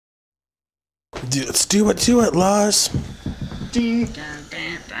Let's do it, Lars.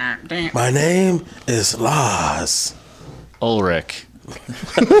 My name is Lars. Ulrich.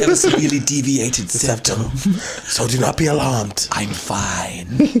 Have a severely deviated septum. So do not be alarmed. I'm fine.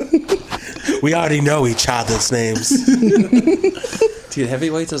 We already know each other's names. Dude,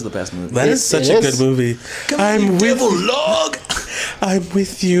 Heavyweights is the best movie. That is such a good movie. I'm with devil you. log. I'm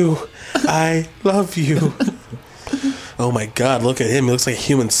with you. I love you. Oh my God! Look at him. He looks like a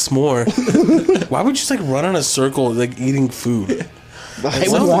human s'more. Why would you just like run in a circle like eating food? I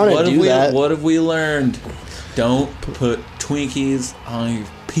would want to do that. What have we learned? Don't put Twinkies on your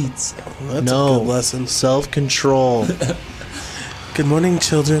pizza. That's a good lesson. Self-control. Good morning,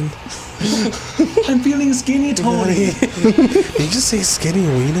 children. I'm feeling skinny, Tony. Did you just say skinny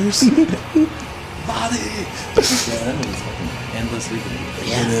wieners? Body. Yeah, that movie's fucking endlessly good.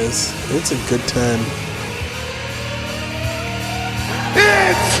 Yeah. It is. It's a good time.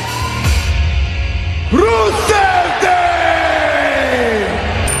 It's Rusev Day!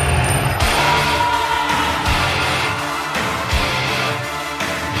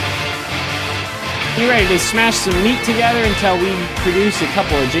 You ready to smash some meat together until we produce a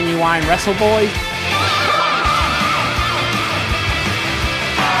couple of genuine Wrestle Boys?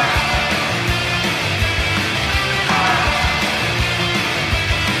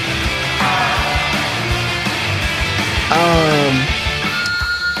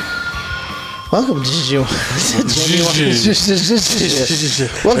 Welcome to Are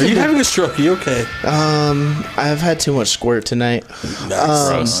you having a stroke? Are you okay? I've had too much squirt tonight.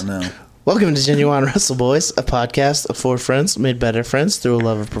 Oh, no. Welcome to Genuine Wrestle Boys, a podcast of four friends made better friends through a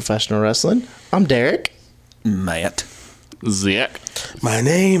love of professional wrestling. I'm Derek. Matt. Ziek. My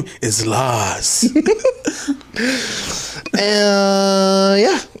name is Lars.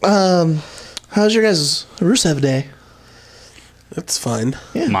 How's your guys' Rusev Day? It's fine.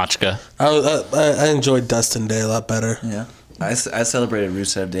 Yeah. Machka. I enjoyed Dustin Day a lot better. Yeah. I celebrated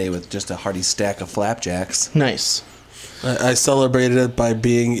Rusev Day with just a hearty stack of flapjacks. Nice. I celebrated it by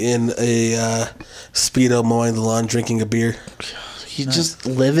being in a Speedo mowing the lawn, drinking a beer. He's just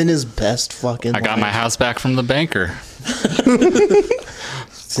living his best fucking life. I got my house back from the banker. His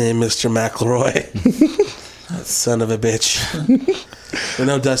name is Mr. McElroy. That son of a bitch. But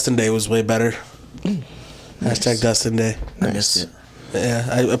no, Dustin Day was way better. Hashtag Dustin Day. I missed it.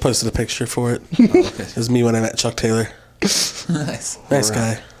 Yeah, I posted a picture for it. Oh, okay. It was me when I met Chuck Taylor. Nice. Nice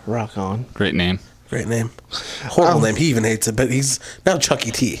guy. Rock on. Great name. Great name. Horrible name. He even hates it, but he's now Chucky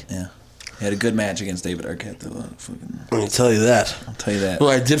T. Yeah. He had a good match against David Arquette, though. Let me tell you that. I'll tell you that.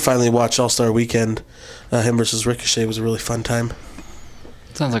 Well, I did finally watch All-Star Weekend. Him versus Ricochet was a really fun time.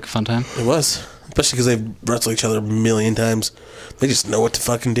 Sounds like a fun time. It was. Especially because they've wrestled each other a million times. They just know what to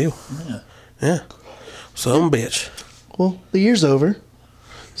fucking do. Yeah. Some bitch. Well, the year's over.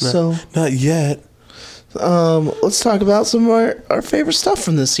 So Not yet. let's talk about some of our favorite stuff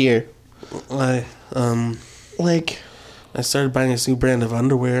from this year. I started buying this new brand of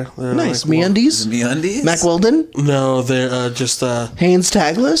underwear. They're Nice. like, MeUndies? Is it MeUndies? Mac Weldon? No, they're just Hanes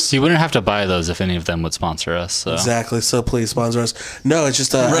Tagless? You wouldn't have to buy those if any of them would sponsor us. So. exactly. So please sponsor us. No, it's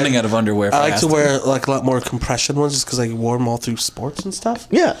just Running out of underwear I like fast. to wear like a lot more compression ones just because I wore them all through sports and stuff.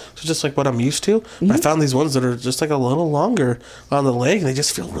 Yeah. So just like what I'm used to. But I found these ones that are just like a little longer on the leg, and they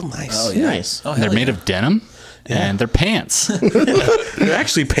just feel real nice. Oh, yeah. Nice. Oh, They're hell made yeah. of denim, and they're pants. They're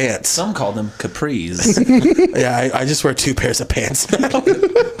actually pants. Some call them capris. Yeah, I just wear two pairs of pants now.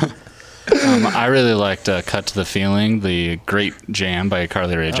 I really liked Cut to the Feeling, the Great Jam by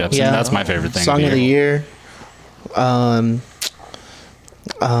Carly Rae Jepsen. Yeah. That's my favorite thing. Song of the year.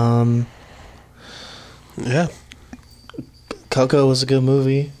 Yeah. Coco was a good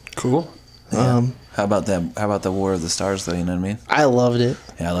movie. Cool. How about that? How about the War of the Stars, though? You know what I mean? I loved it.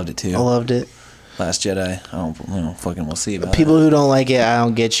 Yeah, I loved it too. I loved it. Last Jedi. I don't. Fucking. We'll see about People who don't like it, I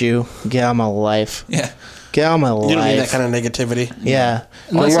don't get you. Get out of my life. that. Yeah. Get out of my You don't need that life. kind of negativity. Yeah.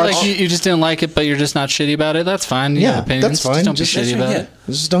 Unless like you just didn't like it, but you're just not shitty about it. That's fine. You Yeah, have opinions. that's fine. Just don't be Just- shitty about it.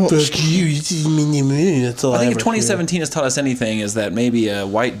 Just don't. Fuck you. That's all I think if ever 2017 has taught us anything, is that maybe a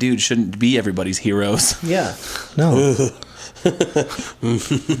white dude shouldn't be everybody's heroes. Yeah. No. That's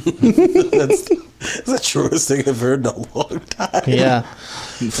the truest thing I've heard in a long time. Yeah.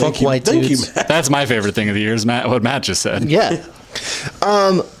 Fuck white Thank dudes. you, Matt. That's my favorite thing of the year is what Matt just said. Yeah.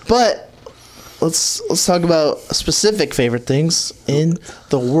 But let's talk about specific favorite things in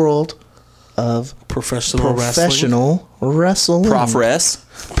the world of Professional wrestling. Prof Res.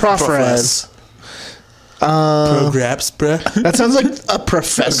 Profres. Prograps, bruh. That sounds like a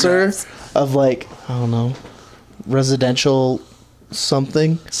professor of like, I don't know, residential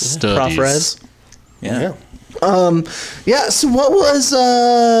something. Studies. Profres. Yeah. Yeah. So what was?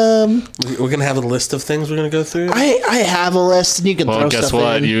 We're gonna have a list of things we're gonna go through. I have a list, and you can Well, throw guess stuff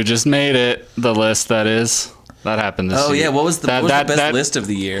what? in. You just made it. The list that happened this Oh year. yeah, what was the best list of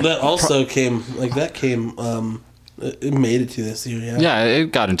the year? That also came. It made it to this year. Yeah. Yeah,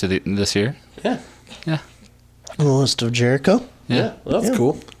 it got into this year. Yeah. The list of Jericho. Yeah. Well, that's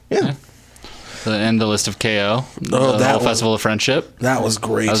cool. Yeah. And the list of KO. Oh, the that whole one. Festival of Friendship. That was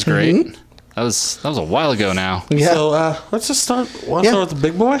great. That was great. That was a while ago now. Yeah. So let's just start. Want to Yeah. start with the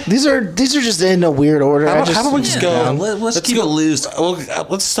big boy? These are just in a weird order. How about we just go? Let's keep it loose. Well,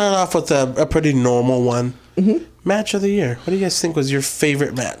 let's start off with a pretty normal one. Match of the year. What do you guys think was your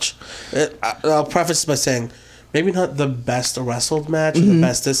favorite match? I'll preface by saying, maybe not the best wrestled match, or the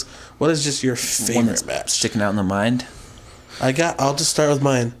bestest. What is just your One that's favorite match? sticking out in the mind. I'll just start with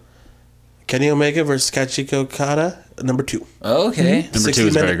mine. Kenny Omega versus Kazuchika Okada, number 2. Okay. Number 60 2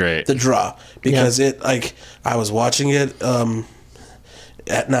 is very minute, great. The draw, because I was watching it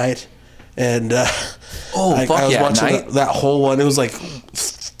at night, and I was at watching night? that whole one. It was like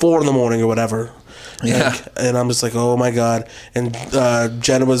 4 a.m. or whatever. Yeah. And I'm just like, oh my god. And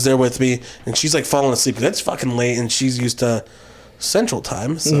Jenna was there with me, and she's like falling asleep. That's fucking late, and she's used to Central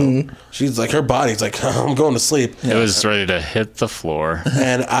Time, so she's like, her body's like, I'm going to sleep. It was ready to hit the floor.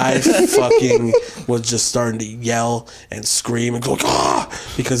 And I fucking was just starting to yell and scream and go, ah,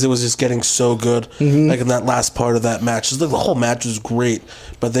 because it was just getting so good. Like in that last part of that match, the whole match was great,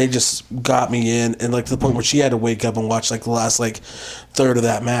 but they just got me in, and like to the point where she had to wake up and watch like the last like third of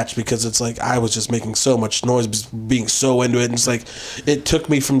that match, because it's like I was just making so much noise, being so into it, and it's like it took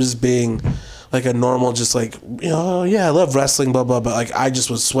me from just being like a normal, just like, I love wrestling, blah blah, but like I just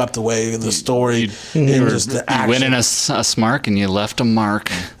was swept away in the story and just the You action. went in a smart and you left a mark.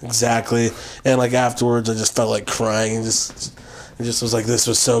 Exactly, and like afterwards, I just felt like crying and just was like, this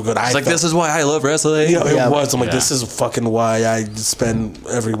was so good. It's like, this is why I love wrestling. it was. I'm like, Yeah. this is fucking why I spend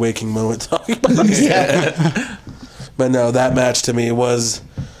every waking moment talking about it. But no, that match to me was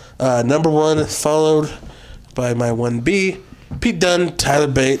number 1, followed by my 1B, Pete Dunne, Tyler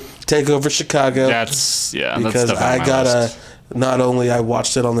Bate, Takeover Chicago. That's because definitely I on my gotta. list. Not only I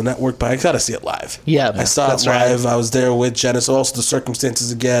watched it on the network, but I gotta see it live. Yeah, I saw it that's right. live. I was there with Jenna, so also the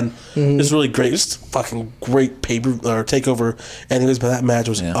circumstances again. It was really great. It was fucking great takeover. Anyways, but that match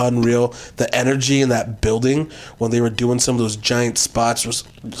was unreal. The energy in that building when they were doing some of those giant spots was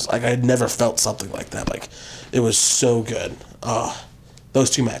just like I had never felt something like that. Like it was so good. Those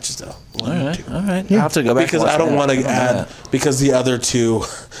 2 matches though. All right. I have to go back Because and watch I don't that. want to I add know because the other 2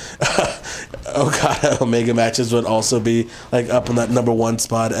 Okada Omega matches would also be like up in that number 1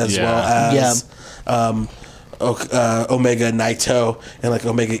 spot as Yeah. well as Omega Naito and like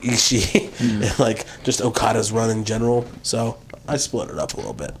Omega Ishii and like just Okada's run in general. So I split it up a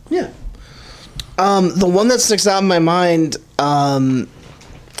little bit. Yeah. The one that sticks out in my mind, I've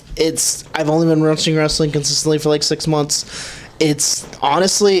only been watching wrestling consistently for like 6 months. It's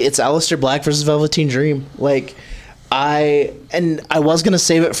Aleister Black versus Velveteen Dream. Like, I was gonna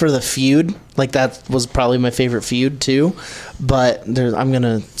save it for the feud. Like that was probably my favorite feud too, but I'm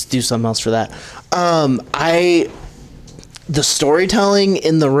gonna do something else for that. The storytelling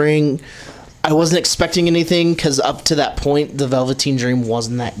in the ring, I wasn't expecting anything because up to that point, the Velveteen Dream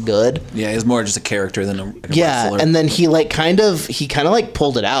wasn't that good. Yeah, he's more just a character than a wrestler. And then he kind of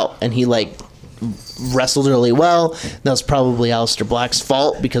pulled it out, and he wrestled really well. That was probably Aleister Black's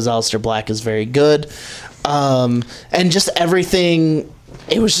fault because Aleister Black is very good. And just everything,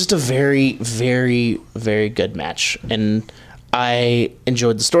 it was just a very, very, very good match. And I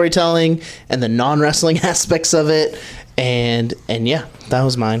enjoyed the storytelling and the non-wrestling aspects of it. And yeah, that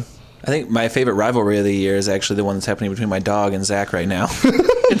was mine. I think my favorite rivalry of the year is actually the one that's happening between my dog and Zach right now.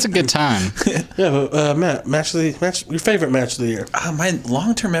 It's a good time. Yeah, but Matt, your favorite match of the year? My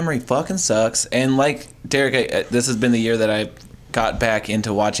long-term memory fucking sucks. And like Derek, this has been the year that I got back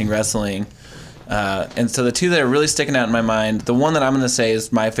into watching wrestling. And so the 2 that are really sticking out in my mind, the one that I'm going to say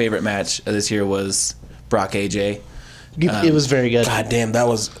is my favorite match of this year was Brock AJ. It was very good. God damn, that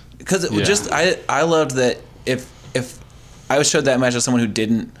was Because I loved that if I was showed that match to someone who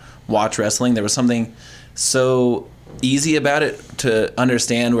didn't watch wrestling, there was something so easy about it to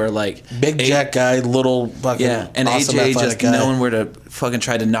understand where like big jack guy, little fucking and awesome AJ athletic just guy. knowing where to fucking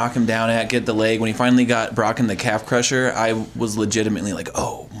try to knock him down at, get the leg. When he finally got Brock in the calf crusher, I was legitimately like,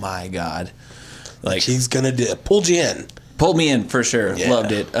 oh my god, like He's gonna pulled you in. pulled me in for sure. Yeah.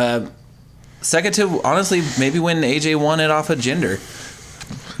 Loved it. Second to honestly maybe when AJ won it off of Jinder.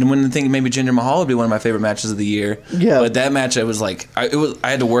 And when I think maybe Jinder Mahal would be one of my favorite matches of the year. Yeah. But that match, I was like, I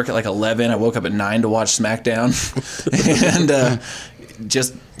had to work at like 11. I woke up at 9 to watch SmackDown, and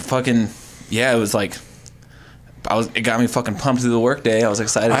just fucking it was like it got me fucking pumped through the workday. I was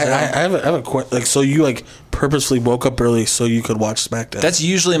excited. I have a like, so you like purposely woke up early so you could watch SmackDown? That's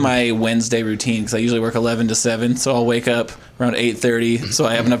usually my Wednesday routine because I usually work 11 to 7, so I'll wake up around 8:30, so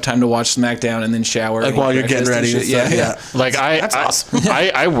I have enough time to watch SmackDown and then shower. like while you're getting ready. And stuff. Yeah. Like That's awesome.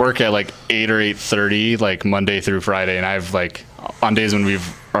 I work at like 8 or 8:30, like Monday through Friday, and I've like on days when we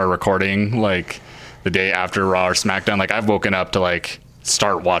are recording, like the day after Raw or SmackDown, like I've woken up to like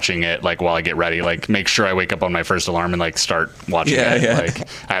start watching it like while I get ready, like make sure I wake up on my first alarm and like start watching it like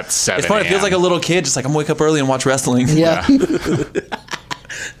at 7. It's funny. It feels like a little kid, just like I'm wake up early and watch wrestling. Yeah.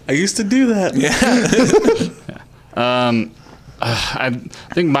 I used to do that. I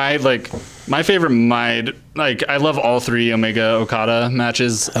think my favorite like I love all 3 Omega Okada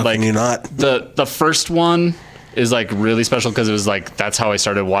matches. How like can you not? The first one is like really special because it was like that's how I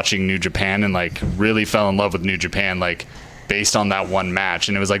started watching New Japan and like really fell in love with New Japan like based on that one match.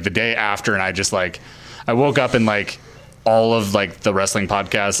 And it was like the day after, and I just like I woke up and like all of like the wrestling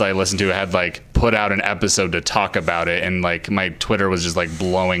podcasts I listened to had like put out an episode to talk about it, and like my Twitter was just like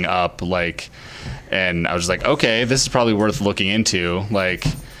blowing up, like, and I was just like, okay, this is probably worth looking into, like,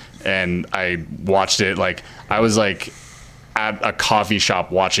 and I watched it. Like I was like at a coffee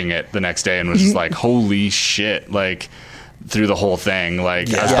shop watching it the next day and was just like, holy shit, like through the whole thing.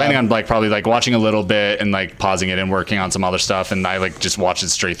 Like I was planning on like probably like watching a little bit and like pausing it and working on some other stuff, and I like just watched it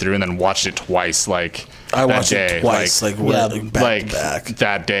straight through and then watched it twice. Like I watched it twice, like back to back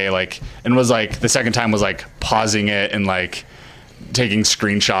that day, like, and was like the second time was like pausing it and like taking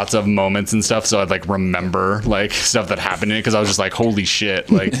screenshots of moments and stuff so I'd like remember like stuff that happened in it, because I was just like, holy shit,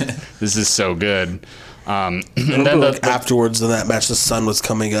 like this is so good. And then afterwards in that match, the sun was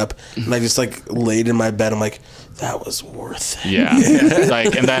coming up, and I just like laid in my bed. I'm like, that was worth it. Yeah.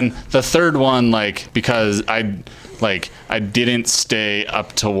 Like, and then the third one, like, because I didn't stay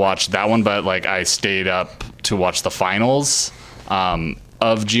up to watch that one, but like I stayed up to watch the finals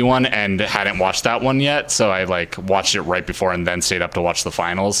of G1 and hadn't watched that one yet, so I like watched it right before and then stayed up to watch the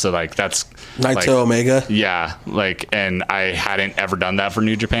finals. So like that's Naito like, Omega. Yeah, like, and I hadn't ever done that for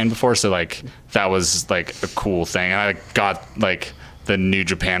New Japan before, so like that was like a cool thing. And I got like the New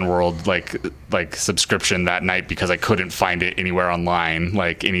Japan World like subscription that night because I couldn't find it anywhere online,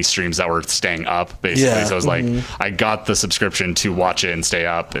 like any streams that were staying up basically. Yeah. So I was like, I got the subscription to watch it and stay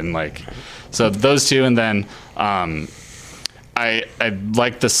up, and like, so those two. And then I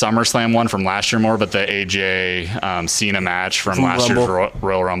liked the SummerSlam one from last year more, but the AJ Cena match from last year's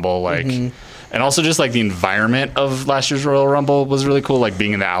Royal Rumble, like, and also just like the environment of last year's Royal Rumble was really cool, like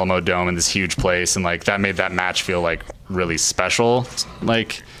being in the Alamo Dome in this huge place, and like that made that match feel like really special.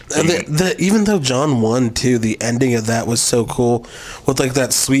 Like even though John won too, the ending of that was so cool with like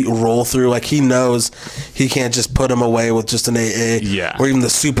that sweet roll through. Like he knows he can't just put him away with just an AA, or even the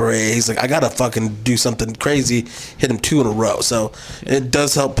super AA. He's like, I gotta fucking do something crazy, hit him 2 in a row. So it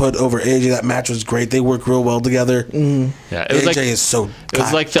does help put over AJ. That match was great. They work real well together. Yeah, it was AJ like, is so. It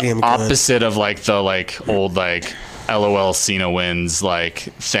was like the good. opposite of like the like old like LOL Cena wins like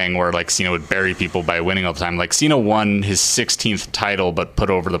thing where like Cena would bury people by winning all the time. Like Cena won his 16th title but put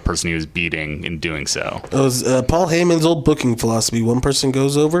over the person he was beating in doing so. It was Paul Heyman's old booking philosophy. One person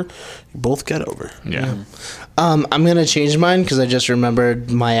goes over, you both get over. Yeah. I'm gonna change mine because I just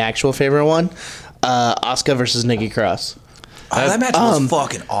remembered my actual favorite one, Asuka versus Nikki Cross. Oh, that match was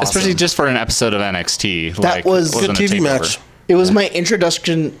fucking awesome. Especially just for an episode of NXT. That like, was it wasn't good a TV takeover. match. It was my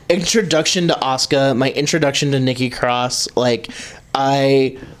introduction to Asuka, my introduction to Nikki Cross. Like,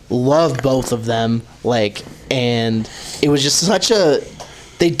 I love both of them. Like, and it was just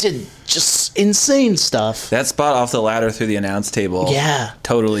they did just insane stuff. That spot off the ladder through the announce table. Yeah.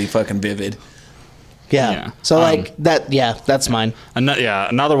 Totally fucking vivid. Yeah. So like that. Yeah, that's mine.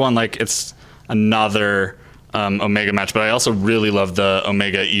 Another one, like it's another Omega match, but I also really love the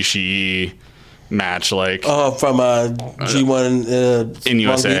Omega Ishii match, like from G1 in Long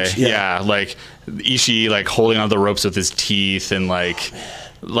USA. Beach? Yeah, like Ishii like holding on the ropes with his teeth, and like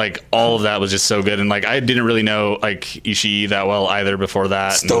all of that was just so good. And like I didn't really know like Ishii that well either before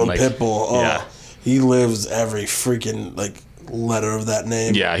that. Stone and, like, Pitbull. Oh, yeah. He lives every freaking like letter of that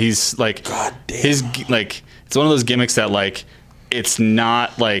name. Yeah, he's like, God damn. His like, it's one of those gimmicks that like, it's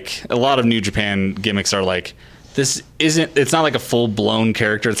not like a lot of New Japan gimmicks are like, it's not like a full blown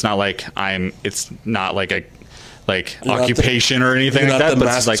character. It's not like it's not like a occupation or anything like that.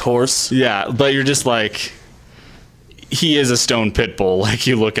 But it's like horse. Yeah, but you're just like, he is a stone pit bull. Like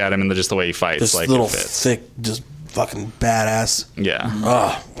you look at him and just the way he fights, This like little it fits. thick, just fucking badass. Yeah.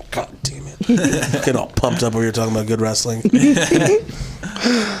 Oh, God damn it. Get all pumped up when you're talking about good wrestling. The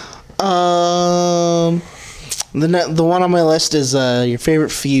one on my list is your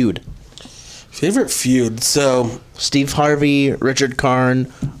favorite feud. Favorite feud. So Steve Harvey, Richard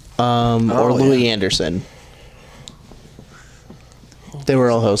Karn, or Louis Anderson. They were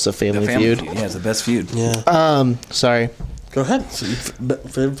all hosts of Family Feud. Yeah, it's the best feud. yeah, Sorry. go ahead. So,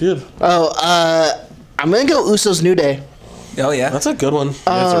 favorite feud. I'm gonna go Usos New Day. Oh yeah, That's a good one.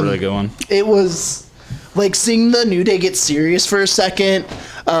 That's a really good one. It was like seeing the New Day get serious for a second,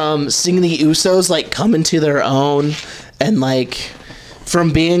 seeing the Usos like come into their own, and like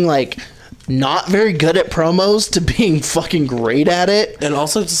from being like not very good at promos to being fucking great at it. And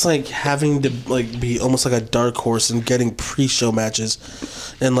also just like having to like be almost like a dark horse and getting pre-show matches,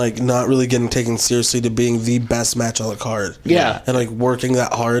 and like not really getting taken seriously to being the best match on the card. Yeah. And like working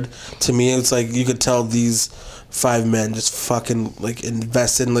that hard. To me, it's like you could tell these 5 men just fucking like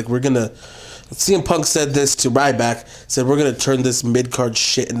invested in like we're gonna. CM Punk said this to Ryback. Said we're gonna turn this mid-card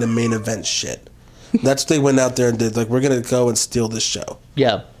shit into main event shit. That's what they went out there and did. Like we're gonna go and steal this show.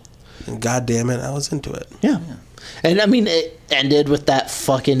 Yeah. And god damn it, I was into it. Yeah. And I mean, it ended with that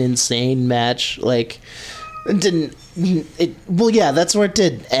fucking insane match. Like, well, yeah, that's where it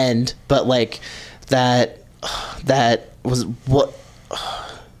did end. But like, that was what.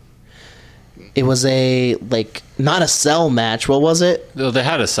 It was a, like, not a cell match. What was it? Though they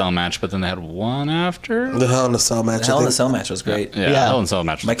had a cell match, but then they had one after. The Hell in a Cell match. the Hell in I a think. Cell match was great. Yeah, Yeah. Hell in a Cell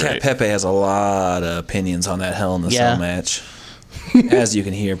match was My great. cat Pepe has a lot of opinions on that Hell in the Yeah. Cell match, as you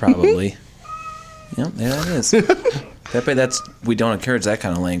can hear probably. Yep, there that is. Pepe, we don't encourage that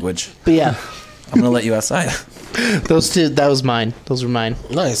kind of language. But yeah, I'm gonna let you outside. those two, that was mine. Those were mine.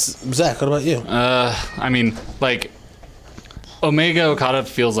 Nice. Zach, what about you? I mean, like, Omega Okada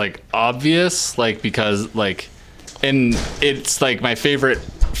feels like obvious, like, because, like, and it's like my favorite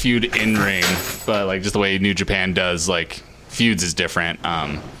feud in ring, but like just the way New Japan does like feuds is different.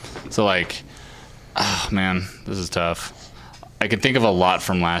 So like, oh man, this is tough. I can think of a lot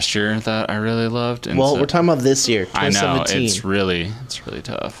from last year that I really loved. And Well, so- we're talking about this year, I know 2017. it's really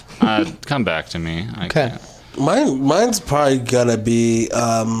tough. Come back to me. I Okay. can't. Mine's probably gonna be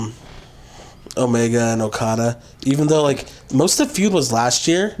Omega and Okada. Even though like most of the feud was last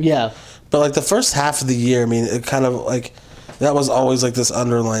year, Yeah. but like the first half of the year, I mean, it kind of like that was always like this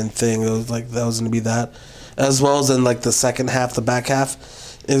underlying thing. It was like that was gonna be that, as well as in like the second half, the back half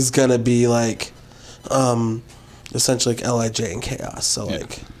is gonna be like, essentially like Lij and Chaos. So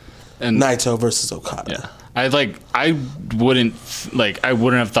like And Naito versus Okada. yeah, I wouldn't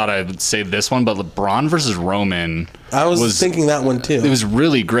have thought I would say this one, but LeBron versus Roman. I was thinking that one too. It was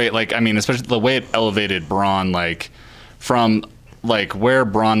really great. Like, I mean, especially the way it elevated Braun, like, from, like, where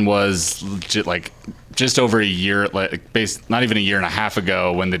Braun was, just over a year, like, not even a year and a half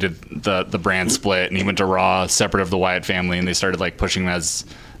ago when they did the brand split, and he went to Raw, separate of the Wyatt family, and they started, like, pushing him as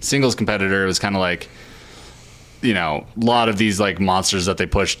singles competitor. It was kind of like, you know, a lot of these, like, monsters that they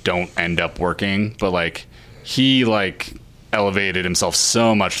push don't end up working, but, like, he, like, elevated himself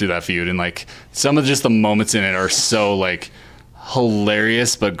so much through that feud, and like some of just the moments in it are so like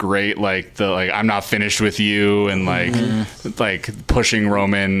hilarious but great, like the I'm not finished with you, and like pushing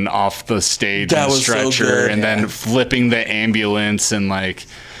Roman off the stage That on the was so stretcher good, and yeah. then flipping the ambulance, and like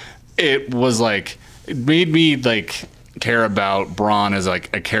it was like it made me like care about Braun as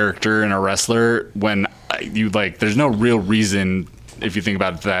like a character and a wrestler when there's no real reason, if you think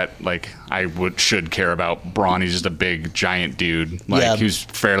about it, that like I should care about Braun. He's just a big giant dude, like Yeah. who's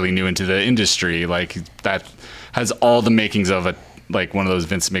fairly new into the industry. Like that has all the makings of a like one of those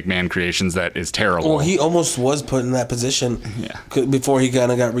Vince McMahon creations that is terrible. Well, he almost was put in that position before he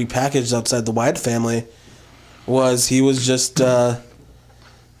kind of got repackaged outside the Wyatt family. He was just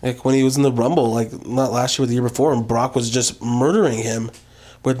like when he was in the Rumble, like not last year, but the year before, and Brock was just murdering him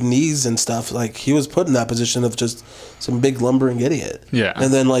with knees and stuff. Like he was put in that position of just some big lumbering idiot. Yeah.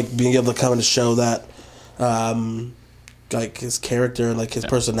 And then like being able to come and show that, like his character and like his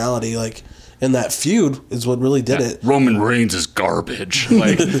personality, like in that feud is what really did it. Roman Reigns is garbage.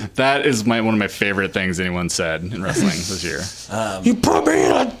 Like that is one of my favorite things anyone said in wrestling this year. You put me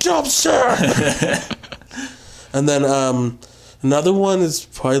in a dumpster. And then another one is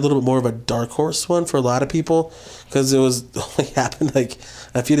probably a little bit more of a dark horse one for a lot of people because it was only happened like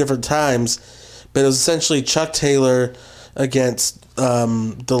a few different times, but it was essentially Chuck Taylor against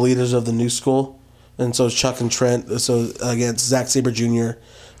the leaders of the New School, and so Chuck and Trent, so against Zack Sabre Jr.,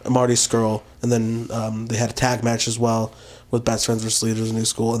 Marty Scurll, and then they had a tag match as well with Best Friends versus Leaders of the New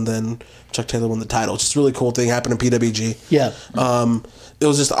School, and then Chuck Taylor won the title. Just a really cool thing happened in PWG. Yeah. It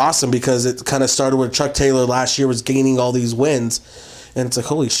was just awesome because it kind of started where Chuck Taylor last year was gaining all these wins, and it's like,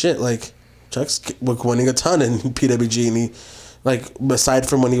 holy shit, like Chuck's winning a ton in PWG, and he, like, aside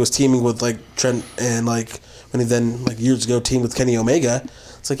from when he was teaming with like Trent and like when he then like years ago teamed with Kenny Omega,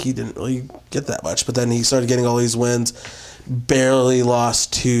 it's like he didn't really get that much. But then he started getting all these wins, barely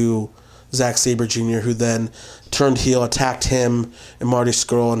lost to Zack Sabre Jr., who then turned heel, attacked him, and Marty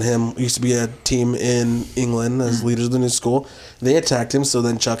Scurll and him used to be a team in England as leaders of the new school. They attacked him, so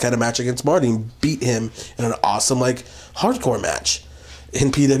then Chuck had a match against Marty and beat him in an awesome, like, hardcore match in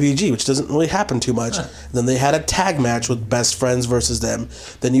PWG, which doesn't really happen too much. Then they had a tag match with Best Friends versus them.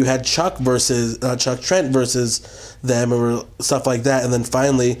 Then you had Chuck Trent versus them, or stuff like that. And then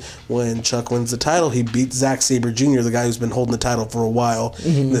finally, when Chuck wins the title, he beats Zack Sabre Jr., the guy who's been holding the title for a while,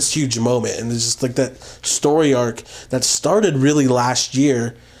 in this huge moment. And it's just like that story arc that started really last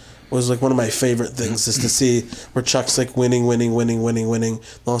year was like one of my favorite things, is to see where Chuck's like winning. And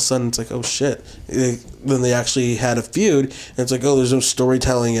all of a sudden it's like, oh shit. Then they actually had a feud, and it's like, oh, there's no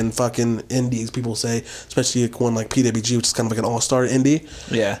storytelling in fucking indies, people say, especially like one like PWG, which is kind of like an all-star indie.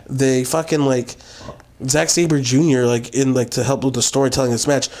 Yeah. They fucking like Zack Sabre Jr., like in like to help with the storytelling of this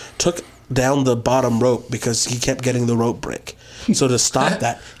match, took down the bottom rope because he kept getting the rope break. So to stop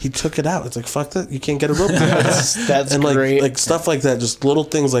that, he took it out. It's like, fuck that, you can't get a rope break. That's and great. like stuff like that, just little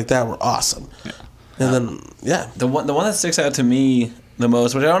things like that were awesome. And then The one that sticks out to me the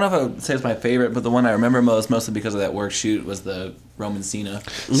most, which I don't know if I would say is my favorite, but the one I remember most, mostly because of that work shoot, was the Roman Cena.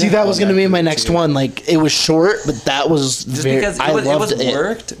 See, that was going to be my next one. Like, it was short, but that was Just very. because I loved it.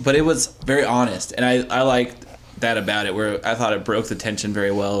 worked, but it was very honest, and I liked that about it. Where I thought it broke the tension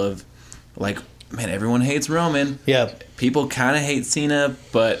very well. Of like, man, everyone hates Roman. Yeah. People kind of hate Cena,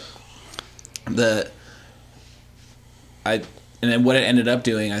 but and then what it ended up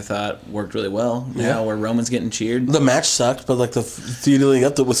doing, I thought, worked really well. Now where Roman's getting cheered. the match sucked, but like the feud leading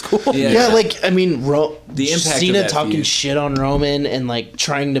up to it was cool. Yeah. Like, I mean, The impact of Cena that talking feud. shit on Roman and like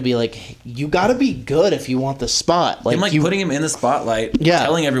trying to be like, you got to be good if you want the spot. Like, Him like you, putting him in the spotlight, Yeah.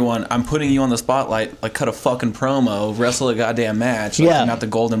 telling everyone, I'm putting you on the spotlight, like cut a fucking promo, wrestle a goddamn match, like, Yeah. not the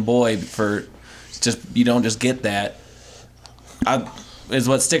golden boy for just, you don't just get that. Is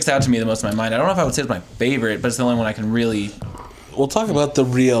what sticks out to me the most in my mind. I don't know if I would say it's my favorite, but it's the only one I can really. We'll talk about the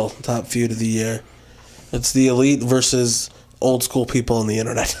real top feud of the year. It's the Elite versus old school people on the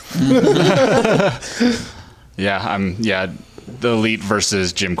internet. The Elite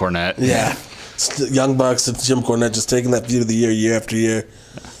versus Jim Cornette. Yeah. It's the Young Bucks and Jim Cornette just taking that feud of the year after year.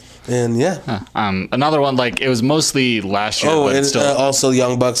 And yeah. Another one, like, it was mostly last year, Oh, but and still. also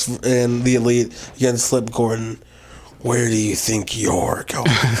Young Bucks and the Elite against Flip Gordon. Where do you think you're going?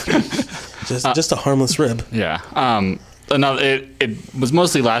 just a harmless rib. Yeah. It was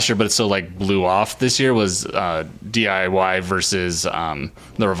mostly last year, but it still like blew off. This year was DIY versus the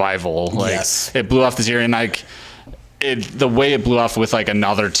Revival. Like, Yes. it blew off this year, and like the way it blew off with like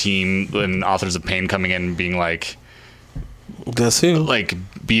another team and Authors of Pain coming in and being like Guess who? like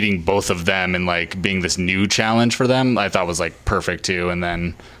beating both of them and like being this new challenge for them, I thought was like perfect too. And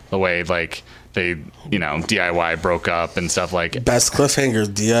then the way like they, DIY broke up and stuff, like, Best cliffhanger,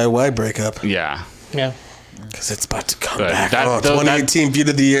 DIY breakup. yeah. yeah. Because it's about to come But back. that- 2018 feud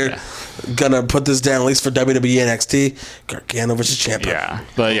of the year. Gonna put this down, at least for WWE NXT. Gargano versus Ciampa. Yeah,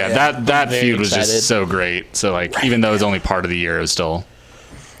 but that very feud was excited. just so great. So like, even though it's only part of the year, it was still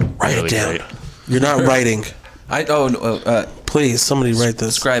Write really it down. great. You're not writing. Please, somebody write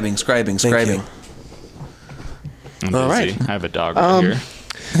this. Scribing. you. All right. I have a dog right here.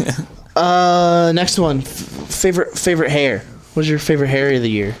 Next one. Favorite hair. What's your favorite hair of the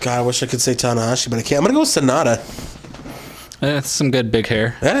year? God, I wish I could say Tanahashi, but I can't. I'm gonna go with Sonata. It's some good big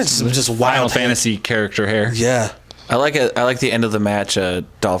hair. That is just Final wild. Fantasy character hair. Yeah. I like it. I like the end of the match.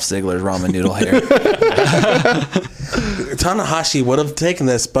 Dolph Ziggler's ramen noodle hair. Tanahashi would have taken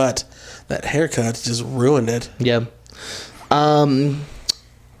this, but that haircut just ruined it. Yeah.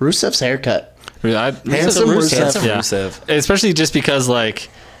 Rusev's haircut. Handsome Rusev. Yeah. Rusev. Especially just because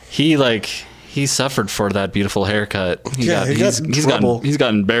he suffered for that beautiful haircut. He got in trouble. He's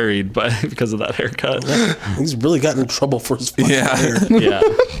gotten buried because of that haircut. He's really gotten in trouble for his fucking hair. Yeah.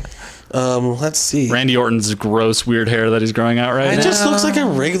 Let's see. Randy Orton's gross weird hair that he's growing out right It now. just looks like a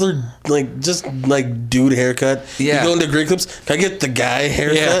regular, dude haircut. Yeah. You go into Great Clips, can I get the guy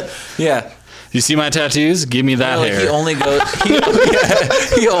haircut? Yeah. You see my tattoos? Give me that hair. He only goes.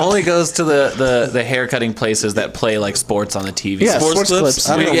 He only goes to the hair cutting places that play like sports on the TV. Yeah, Sports clips?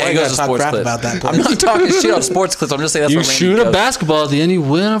 I don't know Yeah, why he you goes gotta to talk sports crap clips. about that I'm place. not talking shit on sports clips. I'm just saying that's you where Randy shoot a goes. basketball at the end, you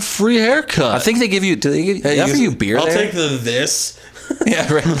win a free haircut. I think they give you. Do they Hey, offer you beer I'll there? take this.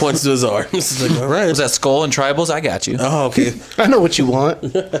 Yeah, right. Points to his arms. It's like, all right. Was that skull and tribals? I got you. Oh, okay. I know what you want.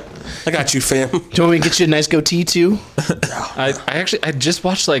 Do I got you, fam. you want me to get you a nice goatee too? I just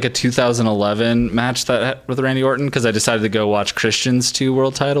watched like a 2011 match with Randy Orton because I decided to go watch Christian's 2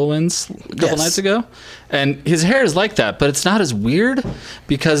 world title wins a couple Yes. nights ago, and his hair is like that, but it's not as weird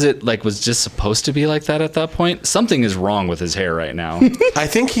because it like was just supposed to be like that at that point. Something is wrong with his hair right now. I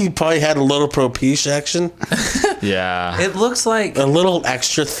think he probably had a little pro-piche action. Yeah, It looks like A little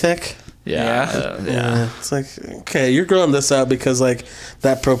extra thick. yeah. It's like, okay, you're growing this out because like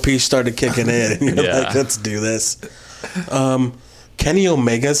that pro-piche started kicking in. And you're Yeah. like, let's do this. Kenny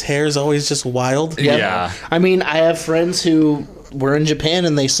Omega's hair is always just wild. Yeah. I mean, I have friends who were in Japan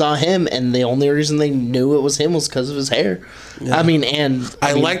and they saw him, and the only reason they knew it was him was because of his hair. I mean,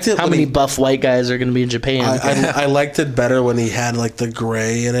 I liked it How when many he- buff white guys are going to be in Japan? I liked it better when he had like the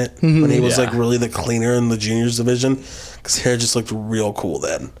gray in it. When he was Yeah. like really the cleaner in the juniors division. Because hair just looked real cool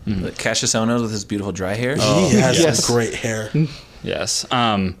then. Cassius Ohno with his beautiful dry hair. He has yes. some great hair. Yes.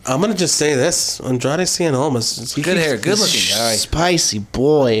 I'm gonna just say this: Andrade Cien Almas, Good hair, good looking guy. Spicy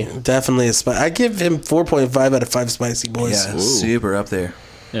boy. definitely a spicy. I give him 4.5 out of 5 spicy boys. Yeah, super up there.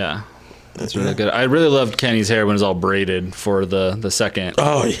 Yeah. That's really good. I really loved Kenny's hair when it was all braided for the second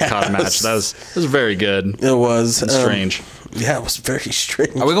Oh, yes. COD match. That was very good. It was And strange. Yeah, it was very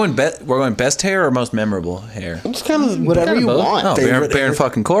strange. Are we going? We're going best hair or most memorable hair? It's kind of Whatever you both. want. Oh, Favorite Baron hair?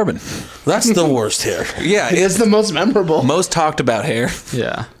 fucking Corbin. That's the worst hair. Yeah, It's the most memorable. most talked about hair.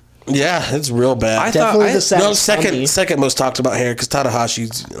 Yeah. Yeah, it's real bad. I Definitely thought the saddest no, funny. second most talked about hair because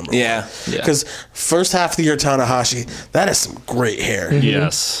Tanahashi's. Yeah. Yeah. Because first half of the year, Tanahashi, that is some great hair.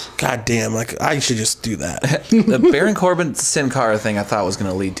 Yes. God damn, like I should just do that. The Baron Corbin Sin Cara thing I thought was going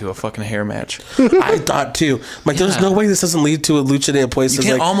to lead to a fucking hair match. I thought too. Like, there's no way this doesn't lead to a Lucha de Apuestas. You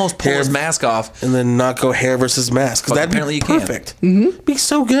can't like, almost pull hair his mask off. and then not go hair versus mask because But that'd apparently be you can. perfect. Be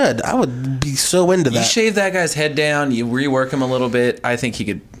so good. I would be so into You that. shave that guy's head down, you rework him a little bit. I think he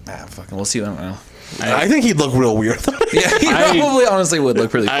could. Fucking, we'll see. I don't know. I think he'd look real weird. Yeah, he probably honestly would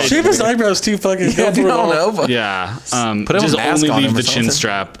look really funny. Shave his eyebrows too. Fucking Yeah, go I for it don't all. know. But Yeah. Put him just a mask only on leave him or the chin something.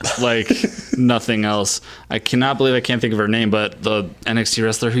 strap. Like nothing else. I cannot believe I can't think of her name, but the NXT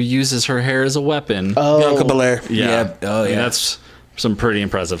wrestler who uses her hair as a weapon. Bianca Belair. Yeah. Oh, I mean, yeah. that's some pretty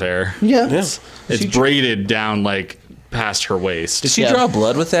impressive hair. Yeah. Yeah. It's braided down like past her waist. Did she Yeah. draw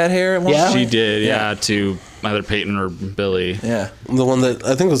blood with that hair at one Yeah. point? She did, yeah, to either Peyton or Billy. Yeah. The one that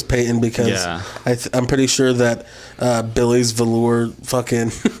I think was Peyton because Yeah. I'm pretty sure that Billy's velour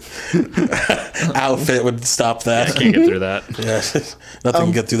fucking outfit would stop that. Can't get through that. Yeah, nothing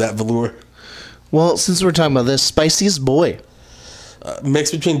can get through that velour. Well, since we're talking about this, spiciest boy.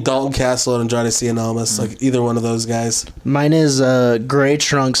 Mix between Dalton Castle and Andrade Cien Almas, like either one of those guys. Mine is Gray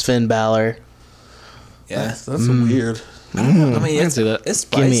Trunks Finn Balor. Yeah. That's weird. I mean, can see that. It's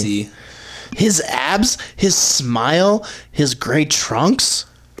Gimme. spicy. His abs, his smile, his gray trunks.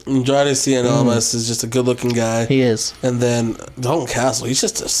 Andrade Cien Almas is just a good-looking guy. He is. And then Dalton Castle, he's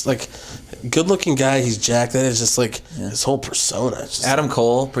just a, like good-looking guy. He's jacked. That is just like his whole persona. It's just, Adam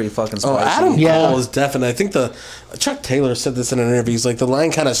Cole, pretty fucking spicy. Adam Yeah. Cole is definitely. I think Chuck Taylor said this in an interview. He's like the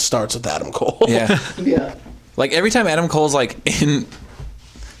line kind of starts with Adam Cole. Yeah. Yeah. Like every time Adam Cole's like in,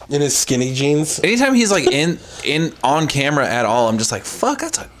 In his skinny jeans. anytime he's like in on camera at all, I'm just like, fuck,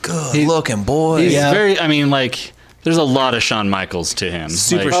 that's a good looking boy. He's Yeah. very, I mean, like, there's a lot of Shawn Michaels to him.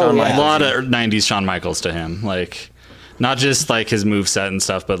 Super like, Shawn A Michaels, lot of 90s Shawn Michaels to him. Like, not just like his moveset and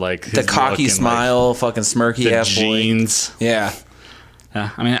stuff, but like The his cocky look and, smile, fucking smirky like, the ass boy. jeans. Yeah. Yeah,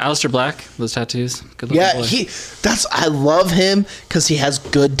 I mean, Aleister Black, those tattoos. Good looking Yeah, boy. I love him because he has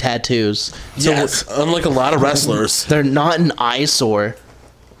good tattoos. So Yes, unlike a lot of wrestlers. they're not an eyesore.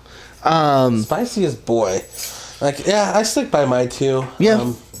 Spiciest boy. Like, yeah, I stick by my two.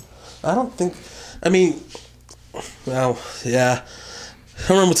 Yeah. I don't think. I mean, well, yeah.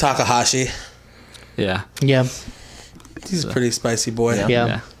 I remember Takahashi. Yeah. Yeah. He's a pretty spicy boy. Yeah. Yeah.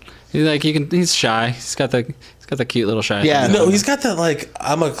 Yeah. He's like, he's shy. He's got the cute little shy. Yeah. thing No, going. he's got that like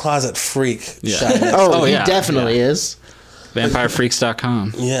I'm a closet freak. Yeah. shyness. Oh, Oh, he yeah, definitely is.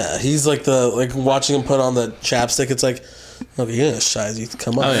 VampireFreaks.com. Yeah, he's like watching him put on the chapstick. It's like, okay, you're shy as you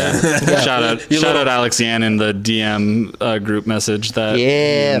come on. Oh yeah! Shout out, You shout little- out Alex Yan in the DM group message that Yeah.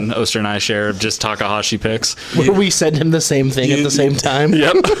 me and Oster and I share of just Takahashi pics. Where we send him the same thing at the same time.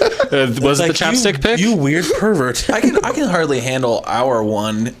 Yep. Was it Like, the chapstick pic? You weird pervert. I can hardly handle our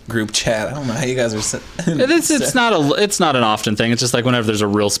one group chat. I don't know how you guys are. It's not an often thing. It's just like whenever there's a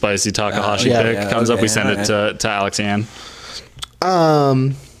real spicy Takahashi yeah, pic comes up, okay, we send okay. it to Alex Yan.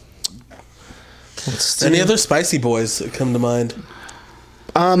 Let's see. Any other spicy boys that come to mind?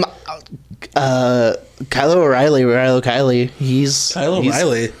 Kyle O'Reilly, he's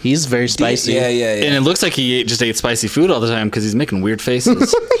O'Reilly. He's very spicy. Yeah. And it looks like he just ate spicy food all the time because he's making weird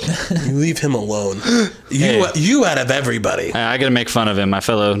faces. You leave him alone. Hey. You out of everybody. I gotta make fun of him, my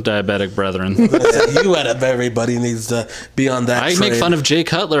fellow diabetic brethren. You out of everybody needs to be on that I train. make fun of Jay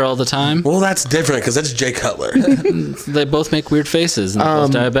Cutler all the time. Well, that's different because that's Jay Cutler. They both make weird faces, and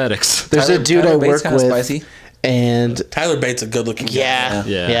they're both diabetics. There's a dude I Bates work kinda with, spicy. and Tyler Bates a good looking guy.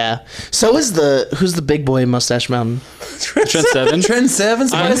 yeah. So is who's the big boy in Mustache Mountain? Trent Seven. Trent 7,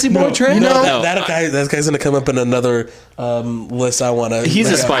 spicy boy No, Trent. you know, No. that guy's gonna come up in another list. I want to. He's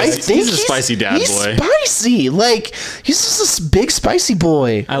a spicy. He's a he's- spicy dad he's boy. Spicy, like he's just a big spicy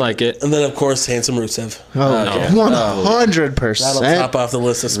boy. I like it. And then of course, handsome Rusev. Oh, yeah. 100%. That'll top off the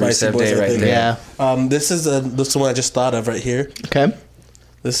list of spicy Rusev boys. Day I right think. there. Yeah. This is the one I just thought of right here. Okay.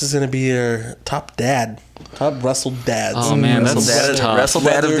 This is gonna be your top wrestle dads. Oh man, that's Dad- tough. Wrestle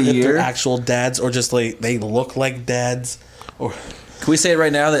Dad of Whether the if they're year. actual dads or just like they look like dads, or Can we say it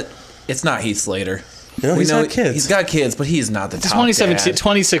right now that it's not Heath Slater? you know, he's know got kids. He's got kids, but he's not the top 2017, dad.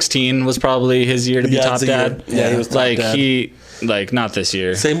 2016 was probably his year to be Yeah, top it's a year. dad. Yeah, he was top like dad. not this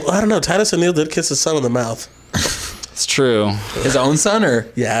year. Same. I don't know. Titus O'Neil did kiss his son on the mouth. It's true. His own son, or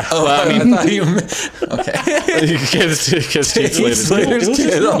Yeah. Oh, Well, I I mean- thought you. Okay. Kiss Heath Heath Slater's Slater's kid. kid.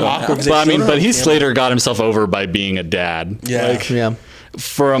 It was just awkward 'cause they But I mean, showed but up. Heath Slater got himself over by being a dad. Yeah. Like, Yeah.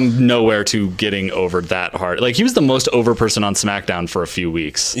 from nowhere to getting over that hard. Like he was the most over person on SmackDown for a few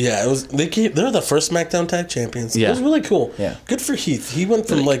weeks. Yeah, it was. They're the first SmackDown Tag Champions. Yeah. It was really cool. Yeah. Good for Heath. He went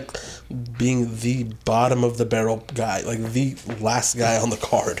from like being the bottom of the barrel guy, like the last guy on the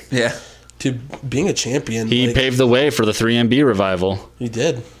card, Yeah. to being a champion. He like, paved the way for the 3MB revival. He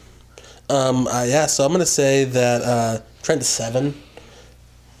did. Yeah. So I'm gonna say that Trent Seven.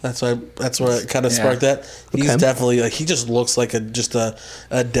 That's why. That's where it kind of Yeah. sparked that. He's Okay. definitely like he just looks like a dad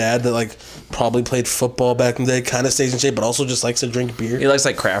that like probably played football back in the day, kind of stays in shape, but also just likes to drink beer. He likes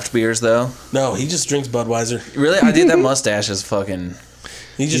like craft beers, though. No, he just drinks Budweiser. Really, I think that mustache is fucking.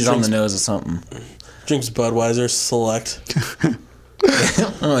 He just He's on drinks, the nose of something. drinks Budweiser Select.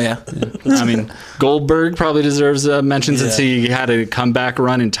 Oh yeah. I mean, Goldberg probably deserves a mention since Yeah. he had a comeback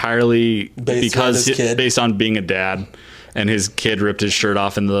run entirely Based on his kid. based on being a dad, and his kid ripped his shirt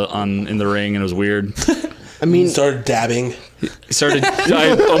off in the ring, and it was weird. I mean, Started dabbing. He started.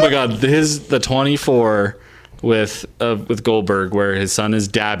 Oh my god, the 24 with Goldberg where his son is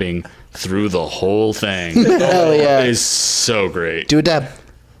dabbing through the whole thing. hell yeah. is so great. Do a dab.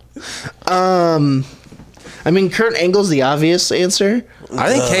 I mean, Kurt Angle's the obvious answer. I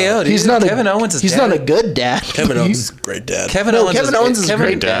think KO. Dude. He's not Kevin Owens is. He's dad. not a good dad. Kevin Owens is a great dad. Kevin No, Owens. Kevin Owens is a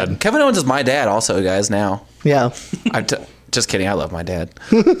great dad. Kevin Owens is my dad, also, guys. Now, Yeah. just kidding. I love my dad.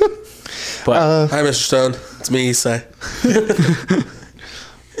 But Hi, Mr. Stone. It's me, Isai.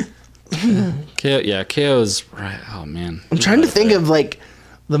 KO's right. Oh man, I'm trying to think of like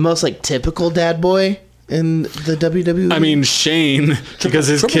the most like typical dad boy in the WWE. I mean Shane because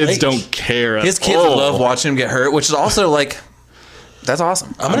his Triple kids H. don't care. At his kids all. love watching him get hurt, which is also like, that's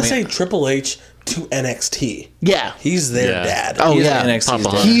awesome. I'm gonna say Triple H to NXT. yeah. He's their Yeah. dad. Oh He's yeah. NXT's Papa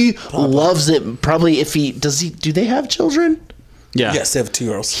dad. He loves it. Probably if he does he do they have children? Yeah. Yes, they have 2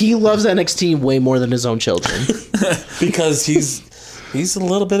 girls. He loves NXT way more than his own children. Because he's a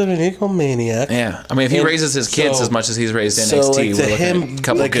little bit of an egomaniac. Yeah, I mean, if he And raises his kids so- as much as he's raised NXT, So like, we're to looking him, at a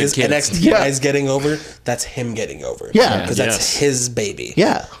couple like good his kids. NXT Yeah. guys getting over, that's him getting over. Yeah. because Yes. that's his baby.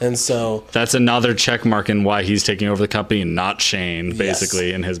 Yeah. and so That's another check mark in why he's taking over the company and not Shane,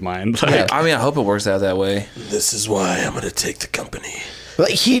 basically, in his mind. Like, Yeah, I mean, I hope it works out that way. this is why I'm gonna take the company.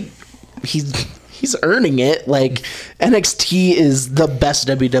 Like he's earning it. Like NXT is the best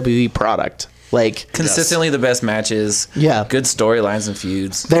WWE product. Like Consistently the best matches. Yeah. Good storylines and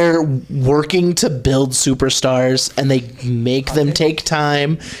feuds. they're working to build superstars and they make them take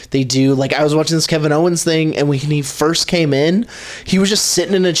time. They do. Like I was watching this Kevin Owens thing and when he first came in, he was just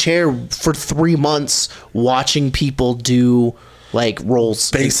sitting in a chair for 3 months watching people do like roles.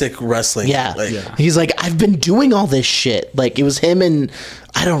 Basic wrestling. Yeah. Like, He's like, I've been doing all this shit. Like it was him and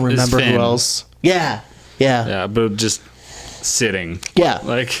I don't remember who Finn. else. Yeah. Yeah. yeah, but just sitting. Yeah.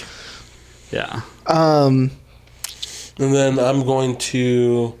 Like, yeah. And then I'm going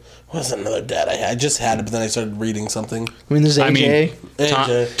to. What was another dad I had? I just had it, but then I started reading something. I mean, there's AJ. I mean,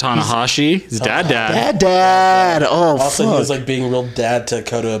 AJ. Tanahashi, his dad. Dad. Oh, Also, fuck. he was like being real dad to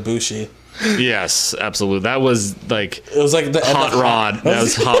Kota Ibushi. Yes, absolutely. That was like It was like the hot rod. That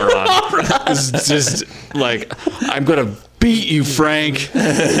was hot rod. It was just like, I'm gonna beat you, Frank. Bring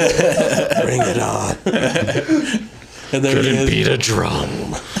it on. And then he Couldn't has, beat a drum.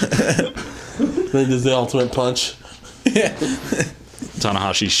 then he does the ultimate punch.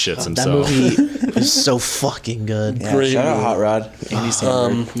 Tanahashi shits That himself. movie is so fucking good. Yeah, Great shout out movie. Hot Rod. Andy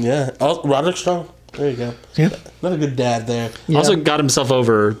Samberg. Yeah. Oh, Roderick Strong. There you go. Yeah. Another good dad there. Also got himself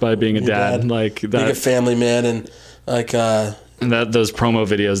over by being a dad. Like Being a that, family man and like and that those promo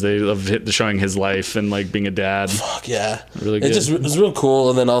videos of showing his life and like being a dad. fuck yeah. Really It good. just it was real cool,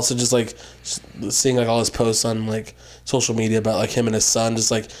 and then also just like seeing like all his posts on like social media about like him and his son,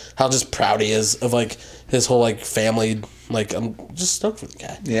 just like how just proud he is of like his whole like family. Like I'm just stoked for the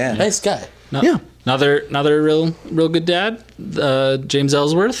guy. Yeah. Nice guy. Yeah. Another real good dad. James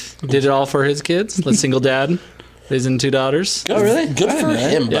Ellsworth did it all for his kids. The single dad, raising 2 daughters. Oh really? Good I for didn't know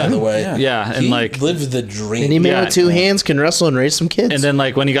him, that. by the way. Yeah. Yeah, and He like lived the dream. Any man Yeah. with 2 hands can wrestle and raise some kids. and then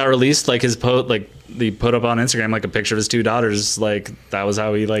like when he got released, like his he put up on Instagram like a picture of his 2 daughters. Like that was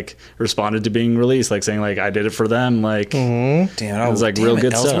how he like responded to being released, like saying like I did it for them. Like Damn, it was like real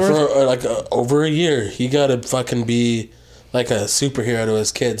good stuff. for like over a year, he got to fucking be like a superhero to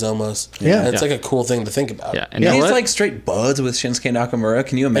his kids almost. Yeah. It's Yeah. like a cool thing to think about. Yeah, and Yeah, you know he's what? like straight buds with Shinsuke Nakamura.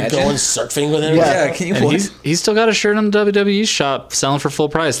 Can you And imagine? going surfing with him. Yeah. yeah, can you? And he's still got a shirt on the WWE shop selling for full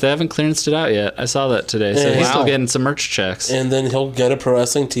price. They haven't clearanced it out yet. I saw that today. So Yeah. he's still Wow. getting some merch checks. And then he'll get a pro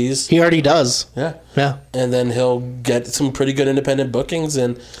wrestling tease. he already does. Yeah. Yeah. And then he'll get some pretty good independent bookings,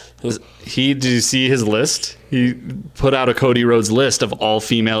 and he'll, Did you see his list? He put out a Cody Rhodes list of all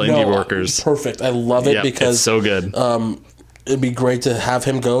female indie workers. Perfect. I love it Yeah, because it's so good. it'd be great to have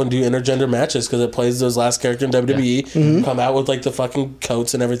him go and do intergender matches because it plays those last character in WWE. Come out with like the fucking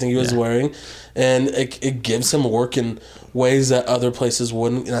coats and everything he was wearing, and it gives him work in ways that other places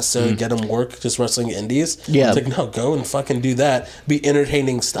wouldn't necessarily get him work just wrestling indies. Yeah. It's like, no, go and fucking do that. Be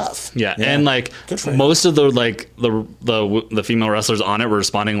entertaining stuff. Yeah, and like Good for him. most of the like the female wrestlers on it were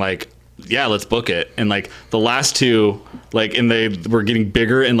responding like, "Yeah, let's book it." And like the last 2, like and they were getting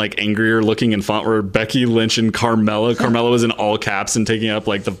bigger and like angrier looking in font were Becky Lynch and Carmella. Carmella was in all caps and taking up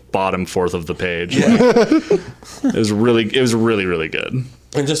like the bottom 4th of the page. Like, it was really good.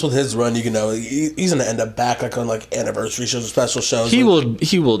 And just with his run, you can know he's gonna end up back like on like anniversary shows, or special shows. He Like,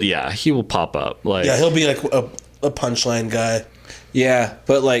 he will pop up. Like Yeah, he'll be like a punchline guy. Yeah,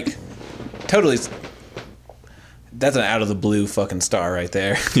 but like, totally. That's an out of the blue fucking star right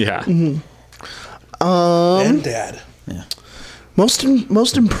there. yeah. And dad. Most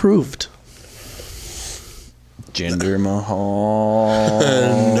improved. Jinder Mahal.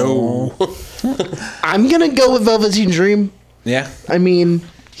 No. I'm gonna go with Velveteen Dream. Yeah. I mean,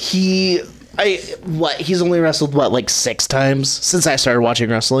 he's only wrestled like 6 times since I started watching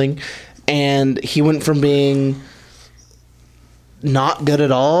wrestling, and he went from being not good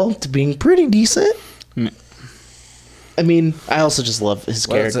at all to being pretty decent. I mean, I also just love his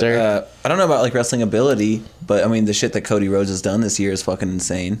character. I don't know about like wrestling ability, but I mean the shit that Cody Rhodes has done this year is fucking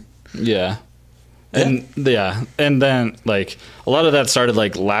insane. Yeah. And and then like a lot of that started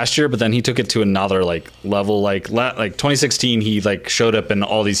like last year, but then he took it to another like level. Like 2016, he like showed up in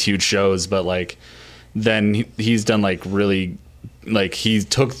all these huge shows, but like then he's done like really like he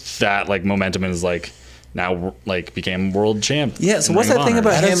took that like momentum and is like now like became world champ. Yeah, so in what's Ring that of thing Honor.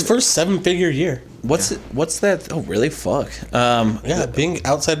 about At him? his first 7-figure year. What's that? Oh, really? Fuck. Yeah, being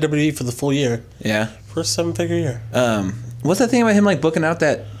outside WWE for the full year. Yeah. First 7-figure year. What's that thing about him like booking out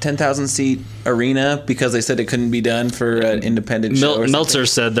that 10,000 seat arena because they said it couldn't be done for an independent show? Or something? Meltzer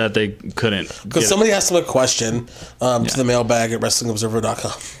said that they couldn't. Because somebody asked him a question to the mailbag at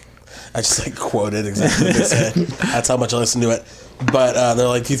WrestlingObserver.com. I just like quoted exactly what they said. That's how much I listened to it. But they're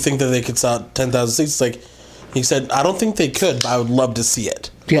like, do you think that they could sell out 10,000 seats? It's like, he said, I don't think they could, but I would love to see it.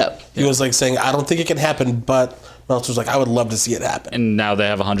 Yeah. He was like saying, I don't think it can happen, but Meltzer's like, I would love to see it happen. And now they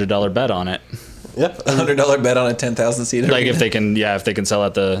have $100 bet on it. Yep. $100 bet on a 10,000 seat arena. Like if they can sell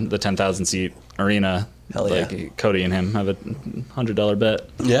out the 10,000 seat arena. Hell yeah. Like Cody and him have a $100 bet.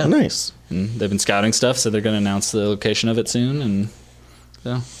 Yeah. Nice. And they've been scouting stuff, so they're going to announce the location of it soon. And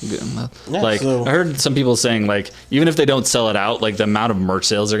like so- I heard some people saying like even if they don't sell it out, like the amount of merch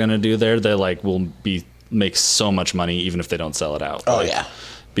sales they're going to do there, they like will make so much money even if they don't sell it out. Oh, Like, yeah.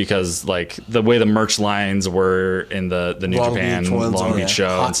 Because like the way the merch lines were in the New Long Japan Beach ones, Long oh, Beach yeah. show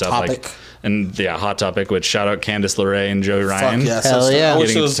Hot and stuff Topic. like. And yeah, Hot Topic, which shout out Candice LeRae and Joey Ryan. Fuck yeah. Hell so yeah. I wish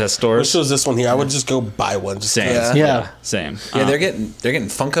Getting it it was, to test stores. wish it was this one here. I would just go buy one. Just Same. 'cause- Yeah. Same. Yeah, they're getting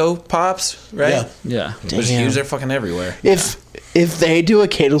Funko Pops, right? Yeah. Yeah. Which Damn. huge. They're fucking everywhere. If they do a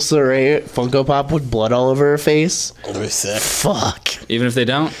Candice LeRae Funko Pop with blood all over her face, That'd be sick. fuck. Even if they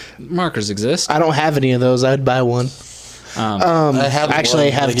don't, markers exist. I don't have any of those. I'd buy one. I have actually,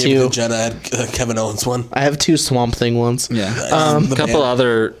 one. I have I gave it to two. Jenna. I had Kevin Owens one. I have 2 Swamp Thing ones. Yeah. The A couple man.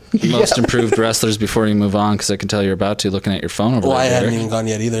 other most improved wrestlers before you move on, because I can tell you're about to looking at your phone over Well, I there. hadn't Derek. even gone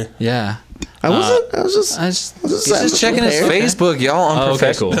yet either. Yeah. I wasn't. I was just. He's just checking his Facebook, y'all. Oh,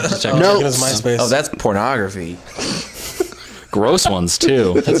 okay, cool. Unprofessional. Just checking. No. Look at his MySpace. Oh, that's pornography. Gross ones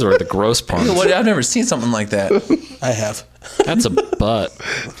too. Those are the gross parts. Ew, what? I've never seen something like that. I have. That's a butt.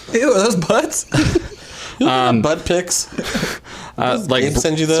 Ew, are those butts? Butt pics. Like Gabe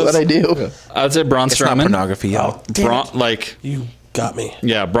send you That's those. what I do. I'd say Braun It's not Strowman. pornography, y'all. Like You got me.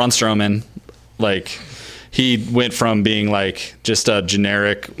 yeah, Braun Strowman. Like he went from being like just a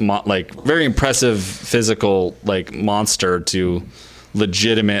generic, like very impressive physical like monster to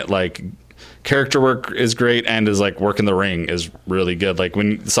legitimate like character work is great, and his like work in the ring is really good. Like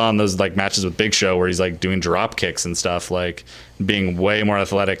when you saw in those like matches with Big Show where he's like doing drop kicks and stuff, like being way more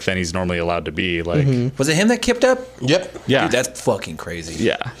athletic than he's normally allowed to be. Like Was it him that kipped up? Yep. yeah, Dude, that's fucking crazy.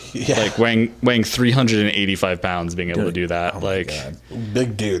 yeah, Yeah. like weighing 385 pounds, being able to do that. Oh my like God.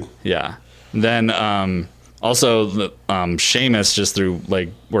 Big dude. yeah. Then also Sheamus, just through like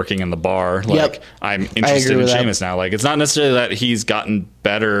working in the bar, like Yep. I'm interested in with that. Sheamus now. Like it's not necessarily that he's gotten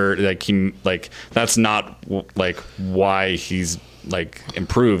better, like he like that's not like why he's like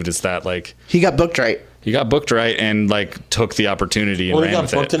improved. It's that like He got booked right. he got booked right and like took the opportunity and Well, he ran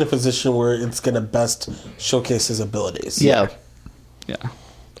got with booked it. in a position where it's gonna best showcase his abilities. Yeah. Yeah.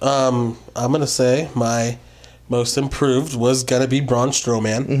 I'm gonna say my most improved was gonna be Braun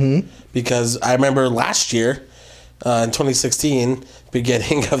Strowman because I remember last year, in 2016,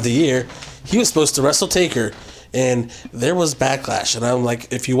 beginning of the year, he was supposed to wrestle Taker, and there was backlash. And I'm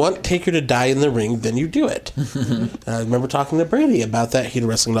like, if you want Taker to die in the ring, then you do it. I remember talking to Brady about that,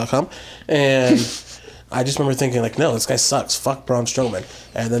 heatofwrestling.com, and I just remember thinking like, no, this guy sucks. Fuck Braun Strowman.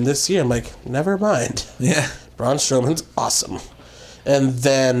 And then this year, I'm like, never mind. Yeah. Braun Strowman's awesome. And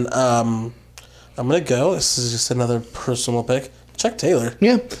then I'm gonna go. This is just another personal pick. Chuck Taylor,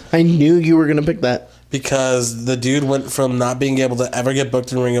 Yeah. I knew you were gonna pick that. because the dude went from not being able to ever get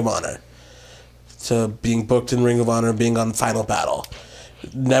booked in Ring of Honor to being booked in Ring of Honor, being on Final Battle.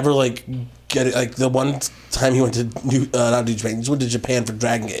 Never like get it. Like the one time he went to not New Japan, he went to Japan for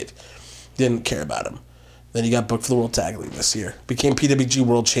Dragon Gate. Didn't care about him. Then he got booked for the World Tag League this year. Became PWG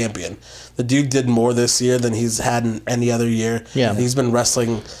World Champion. The dude did more this year than he's had in any other year. Yeah. He's been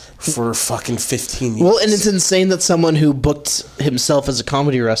wrestling for fucking 15 years. Well, and it's insane that someone who booked himself as a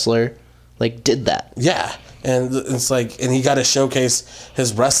comedy wrestler, like, did that. Yeah. And it's like, and he got to showcase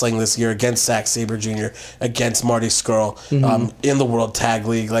his wrestling this year against Zack Sabre Jr., against Marty Scurll, in the World Tag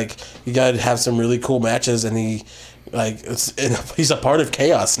League. Like, you got to have some really cool matches, and he's a part of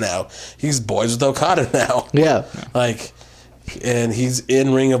Chaos now. He's boys with Okada now. Yeah. Like, and he's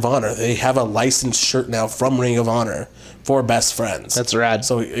in Ring of Honor. They have a licensed shirt now from Ring of Honor for Best Friends. That's rad.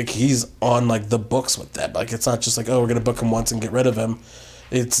 So like, he's on like the books with them. Like, it's not just like, oh, we're gonna book him once and get rid of him.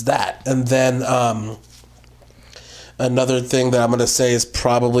 It's that. And then another thing that I'm gonna say is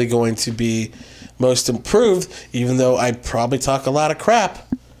probably going to be most improved, even though I probably talk a lot of crap.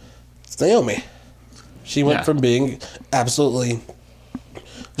 It's Naomi. She went Yeah. from being absolutely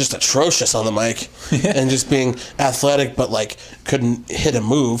just atrocious on the mic and just being athletic but like couldn't hit a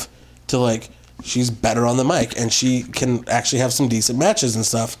move to like she's better on the mic and she can actually have some decent matches and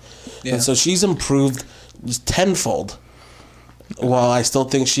stuff. Yeah. And so she's improved just tenfold. While I still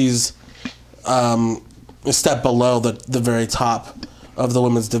think she's a step below the very top of the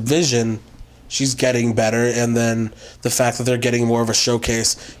women's division, she's getting better. And then the fact that they're getting more of a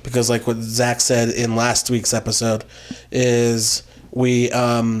showcase, because like what Zach said in last week's episode is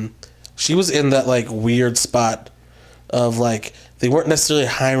she was in that like weird spot of like they weren't necessarily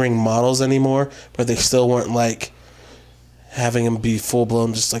hiring models anymore, but they still weren't like having them be full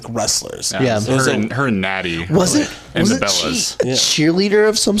blown just like wrestlers. Yeah. It was Her and Natty. Wasn't and the wasn't Bellas. she a cheerleader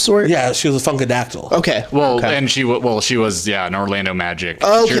of some sort? Yeah, she was a Funkadactyl. Okay. Well, okay. and she was an Orlando Magic.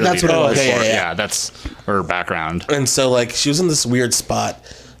 Oh, okay, that's what it cheerleader was. before. Okay, yeah. Yeah, that's her background. And so like she was in this weird spot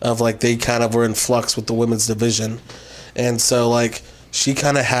of like they kind of were in flux with the women's division. And so like she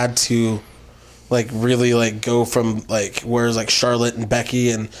kind of had to like really like go from like whereas like Charlotte and Becky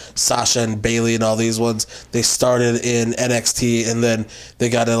and Sasha and Bailey and all these ones, they started in NXT and then they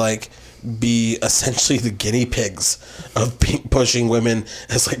got to like be essentially the guinea pigs of pushing women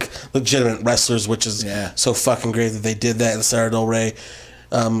as like legitimate wrestlers, which is so fucking great that they did that. And Sarah Del Rey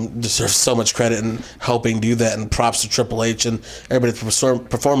deserves so much credit in helping do that, and props to Triple H and everybody at the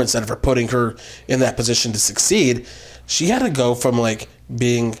Performance Center for putting her in that position to succeed. She had to go from like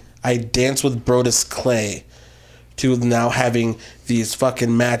being I Dance with Brodus Clay to now having these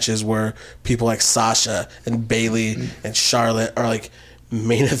fucking matches where people like Sasha and Bailey and Charlotte are like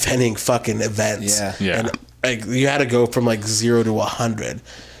main eventing fucking events. Yeah. Yeah. And like you had to go from like 0 to 100.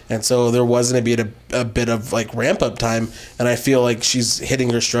 and so there was going to be a bit of like ramp up time, and I feel like she's hitting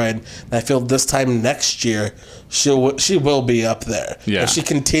her stride. And I feel this time next year she will be up there. Yeah. If she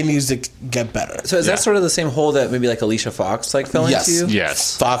continues to get better. So is that sort of the same hole that maybe like Alicia Fox like fell into?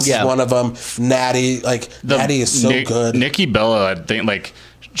 Yes. Fox Yeah. is one of them. Natty, Natty is so good. Nikki Bella, I think, like,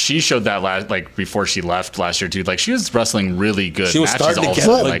 she showed that before she left last year too. Like, she was wrestling really good She was matches starting to all get, the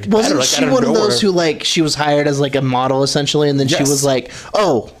time. Well, like, wasn't like, she out of one of nowhere. those who like she was hired as like a model essentially, and then she Yes. was like,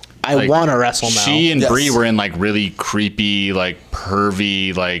 "Oh, I Like, want to wrestle now." She and Yes. Brie were in like really creepy, like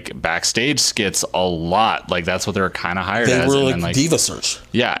pervy, like backstage skits a lot. Like, that's what they were kind of hired They as. were And like, then, like, diva search.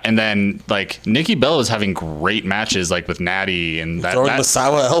 yeah, and then like Nikki Bella was having great matches like with Natty and that. Throwing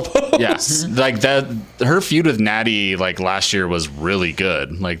Masawa elbows. Yes, like that. Her feud with Natty like last year was really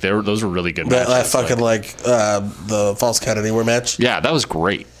good. Like those were really good That matches. fucking the False Count Anywhere match. yeah, that was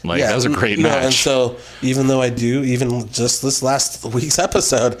great. Like that was a great you know, match. And so, even though I do, even just this last week's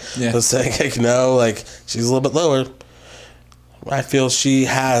episode, was saying, like, no, like, she's a little bit lower. I feel she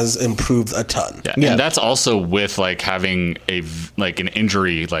has improved a ton. Yeah, Yeah. and that's also with like having an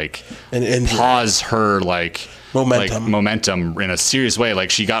injury like An injury. pause her Momentum. momentum in a serious way. Like,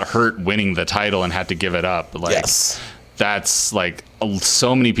 she got hurt winning the title and had to give it up. Like, Yes. that's like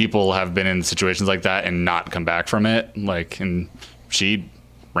so many people have been in situations like that and not come back from it. Like, and she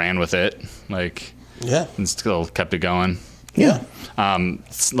ran with it. Like, Yeah. and still kept it going. Yeah.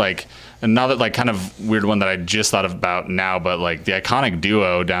 It's like another like kind of weird one that I just thought about now, but like the Iconic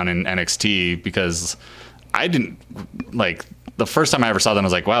Duo down in NXT, because I didn't like the first time I ever saw them, I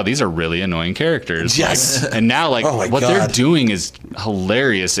was like, wow, these are really annoying characters. Yes. Like, and now like Oh my what they're God. doing is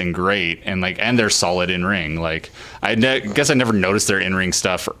hilarious and great, and they're solid in ring. Like guess I never noticed their in ring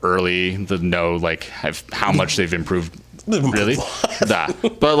stuff early to know like how much they've improved. Really, that.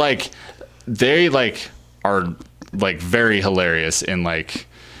 But like they like are like very hilarious in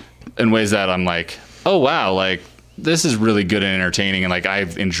ways that I'm like, oh wow, like this is really good and entertaining, and like I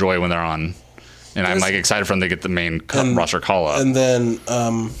enjoy when they're on, and I'm like excited for them to get the main roster call up. And then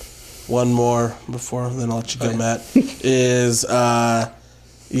one more before, then I'll let you go, Matt, is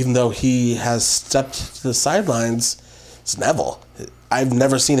even though he has stepped to the sidelines, it's Neville. I've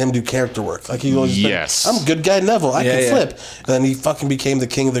never seen him do character work. Like, he always Yes. I'm a good guy, Neville. I Yeah, can yeah. flip. And then he fucking became the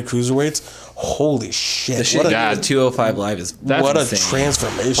king of the cruiserweights. Holy shit. The shit What a, he did with 205 Live is what a insane.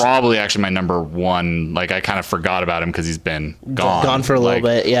 transformation. Probably actually my number one. Like, I kind of forgot about him because he's been gone. Gone for a little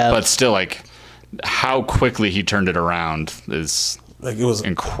bit, yeah. But still, like, how quickly he turned it around is Like, it was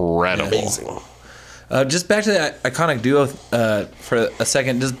incredible. amazing. Just back to the Iconic Duo for a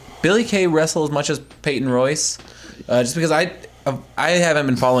second. Does Billy Kay wrestle as much as Peyton Royce? Just because I haven't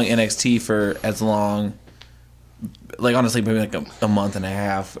been following NXT for as long. Like, honestly, maybe like a month and a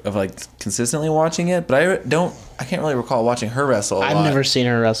half of like consistently watching it, but I can't really recall watching her wrestle. A I've lot. never seen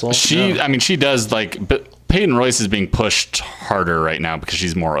her wrestle. I mean, she does like, but Peyton Royce is being pushed harder right now because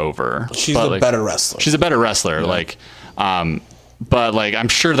she's more over. She's But, a like, better wrestler. She's a better wrestler. Like, but like, I'm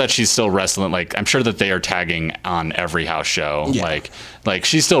sure that she's still wrestling. Like, I'm sure that they are tagging on every house show. Yeah. Like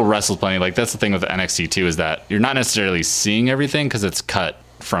she still wrestles plenty. Like, that's the thing with NXT too, is that you're not necessarily seeing everything because it's cut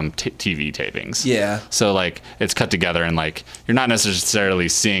from TV tapings. Yeah. So like, it's cut together, and like, you're not necessarily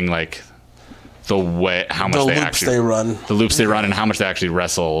seeing like the way how much The they loops actually they run. the loops they run and how much they actually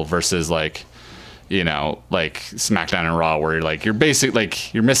wrestle versus like, you know, like SmackDown and Raw, where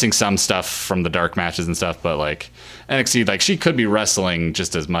you're missing some stuff from the dark matches and stuff, but like NXT, like, she could be wrestling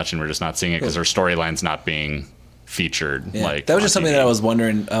just as much and we're just not seeing it because her storyline's not being featured. Yeah. Like, that was just on something TV. that I was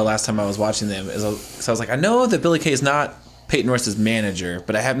wondering last time I was watching them. So I was like, I know that Billy Kay is not Peyton Royce's manager,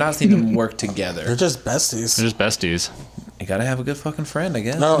 but I have not seen them work together. They're just besties. They're just besties. You gotta have a good fucking friend, I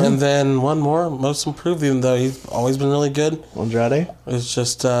guess. No, and then one more, most improved, even though he's always been really good. Andrade. It's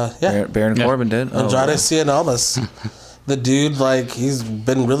just, yeah. Baron Corbin did. Oh, Andrade wow. Cien Almas. The dude, like, he's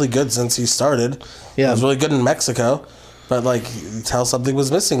been really good since he started. Yeah. He was really good in Mexico. But, like, you can tell something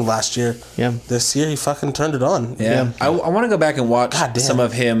was missing last year. Yeah. This year, he fucking turned it on. Yeah. I want to go back and watch God damn. some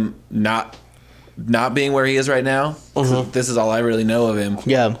of him not being where he is right now. 'Cause This is all I really know of him.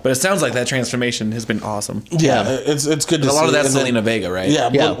 Yeah. But it sounds like that transformation has been awesome. Yeah, it's good to A see. lot of that's And then- Selena Vega, right? Yeah,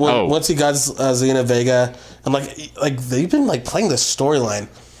 Yeah. once he got Zelina Vega, and like they've been like playing this storyline,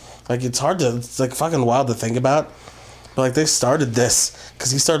 like it's like fucking wild to think about, but like they started this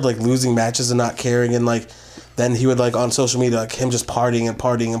because he started like losing matches and not caring, and like then he would like on social media like him just partying and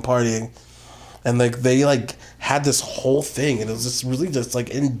partying and partying, and like they like had this whole thing, and it was just really just like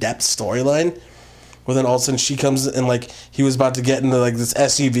in depth storyline. Where then all of a sudden she comes and like he was about to get into like this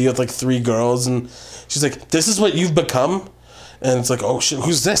SUV with like 3 girls, and she's like, "This is what you've become," and it's like, "Oh shit,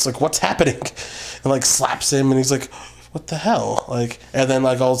 who's this? Like, what's happening?" And like slaps him, and he's like, what the hell? Like, and then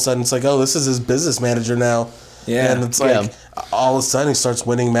like all of a sudden it's like, oh, this is his business manager now. Yeah. And it's like all of a sudden he starts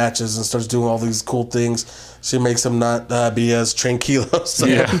winning matches and starts doing all these cool things. She makes him not be as tranquilo. So.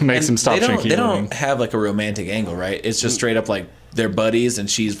 Yeah, makes him stop They drinking. don't have like a romantic angle, right? It's just straight up like they're buddies, and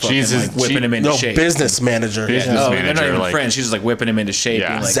she's fucking She's his- like whipping him into No, shape. business manager. Business Oh, they're not manager, even like- friends. She's just like whipping him into shape. Yeah.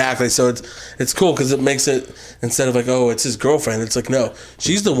 being like, Exactly. So it's cool because it makes it, instead of like, oh, it's his girlfriend, it's like, no,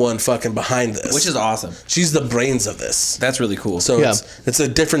 she's the one fucking behind this. which is awesome. She's the brains of this. That's really cool. So Yeah. it's a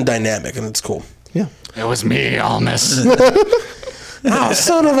different dynamic and it's cool. Yeah. It was me, Almas. Oh,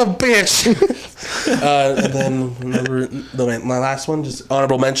 son of a bitch. And then my last one, just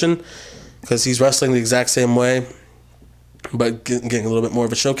honorable mention, because he's wrestling the exact same way, but getting a little bit more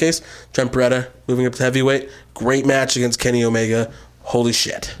of a showcase. Trent Beretta moving up to heavyweight. Great match against Kenny Omega. Holy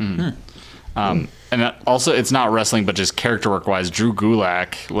shit. And also, it's not wrestling, but just character work wise, Drew Gulak.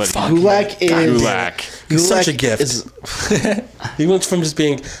 Gulak is Gulak. He's such a Gulak gift. is- He went from just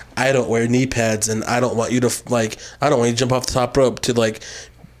being, I don't wear knee pads and I don't want you to, like, I don't want you to jump off the top rope, to, like,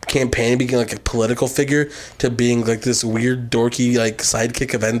 campaigning, being, like, a political figure, to being, like, this weird, dorky, like,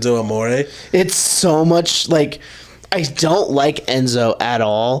 sidekick of Enzo Amore. It's so much like I don't like Enzo at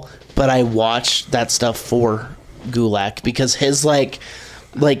all, but I watch that stuff for Gulak because his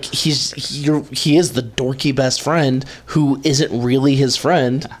he is the dorky best friend who isn't really his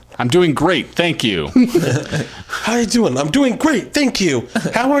friend. I'm doing great, thank you. How you doing? I'm doing great, thank you.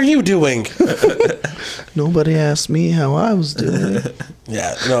 How are you doing? Nobody asked me how I was doing.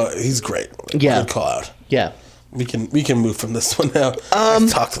 Yeah, no, he's great. Yeah. Good call out. Yeah. We can move from this one now. I've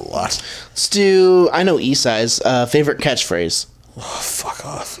talked a lot. Let's do I know Esai's favorite catchphrase. Oh, fuck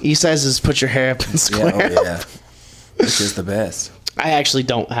off. Esai's is put your hair up and yeah, square oh, up. yeah. Which is the best. I actually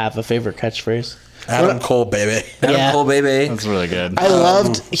don't have a favorite catchphrase. Adam Cole, baby. Adam Yeah. Cole, baby. That's really good. I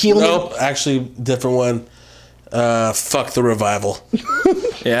loved he only Nope, actually, different one. Fuck the revival.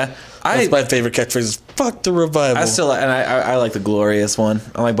 Yeah. That's my favorite catchphrase. Is fuck the revival. I like the glorious one.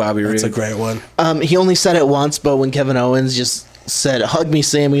 I like Bobby Roode. That's a great one. he only said it once, but when Kevin Owens just said, "Hug me,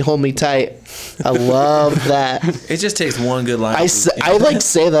 Sammy, hold me tight," I love that. It just takes one good line. I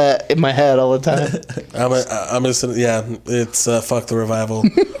say that in my head all the time. I'm just yeah. It's fuck the revival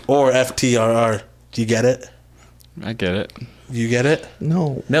or FTRR. Do you get it? I get it. You get it?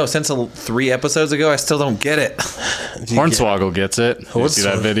 No, No, since 3 episodes ago, I still don't get it. Do you get- Hornswoggle gets it. You see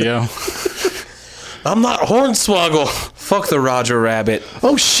that Hornswoggle. video? I'm not Hornswoggle. Fuck the Roger Rabbit.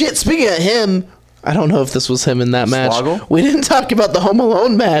 oh shit! Speaking of him, I don't know if this was him in that match. Swoggle? We didn't talk about the Home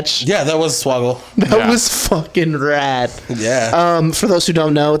Alone match. Yeah, that was Swoggle. That Yeah. was fucking rad. Yeah. For those who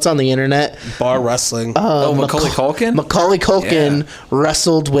don't know, it's on the internet. Bar wrestling. Macaulay Culkin? Macaulay Culkin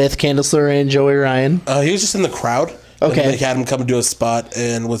wrestled with Candice LeRae and Joey Ryan. He was just in the crowd. Okay. And they had him come and do a spot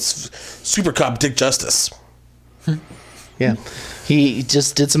and with Super Cop Dick Justice. Yeah, he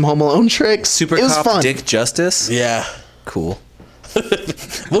just did some Home Alone tricks. Super it was Cop fun. Dick Justice? Yeah. Cool.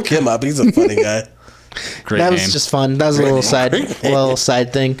 Look him up. He's a funny guy. Great That name. was just fun. That was a little side, Great name. little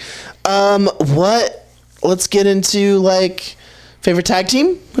side thing. What? Let's get into like favorite tag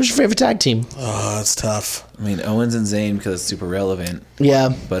team. Who's your favorite tag team? Oh, that's tough. I mean, Owens and Zayn because it's super relevant. Yeah,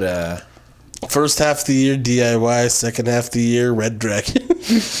 But, First half of the year, DIY. Second half of the year, Red Dragon.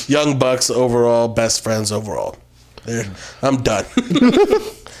 Young Bucks overall. Best friends overall. There. I'm done.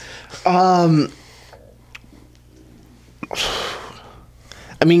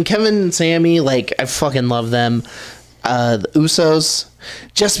 I mean Kevin and Sammy. Like I fucking love them. The Usos.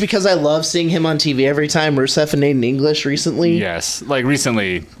 Just because I love seeing him on TV every time. Rusev and Aiden English recently. Yes. Like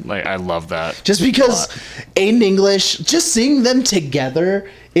recently, like I love that. Just because Aiden English, just seeing them together,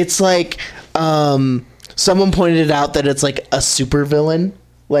 it's like someone pointed out that it's like a super villain,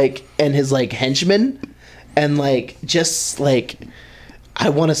 like and his like henchman, and like just like I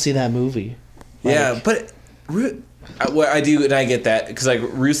want to see that movie. yeah, but what I do, and I get that, because like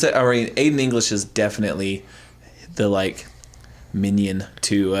Aiden English is definitely the like minion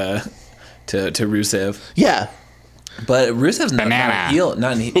to Rusev. Yeah, But Rusev's not Banana. a heel.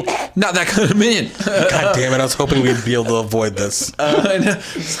 Not that kind of minion. God damn it. I was hoping we'd be able to avoid this.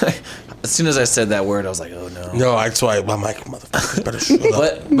 It's like, as soon as I said that word, I was like, oh no. No, that's why I'm like, motherfucker, better shut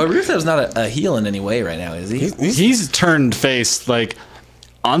up. But Rusev's not a heel in any way right now, is he? He's turned face. Like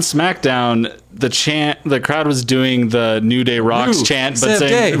on SmackDown, the crowd was doing the New Day Rocks Rue, chant, but Sev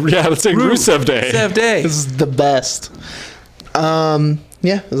saying, Day. yeah, but saying Rue, Rusev Day. Sev Day. this is the best.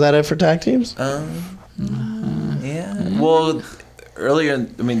 Yeah, is that it for tag teams? Yeah. Well, earlier,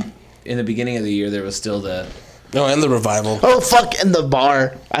 I mean, in the beginning of the year, there was still the No, and the revival. Oh fuck, and the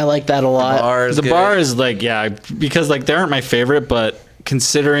bar. I like that a lot. bars. The bar is like, yeah, because like they aren't my favorite, but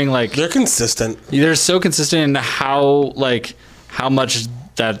considering like They're consistent. they're so consistent in how much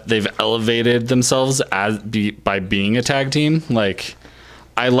that they've elevated themselves by being a tag team. Like,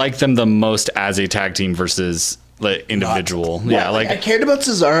 I like them the most as a tag team versus like individual. Yeah, I cared about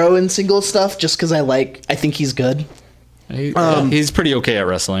Cesaro in single stuff just because I think he's good. he's pretty okay at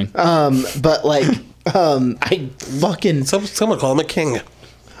wrestling. But like, I fucking Someone call him a king.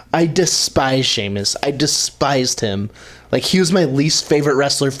 I despise Sheamus. I despised him. Like, he was my least favorite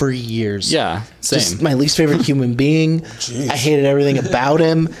wrestler for years. Yeah, same. Just my least favorite human being. Jeez. I hated everything about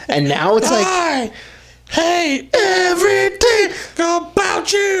him. And now it's like, I hate everything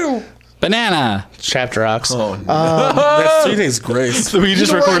about you. Banana. Chapter Rocks. Oh, no. That's 3 Days Grace. We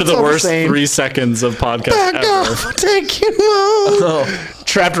just know what? recorded It's the all the worst same. 3 seconds of podcast Back ever. off, take you home.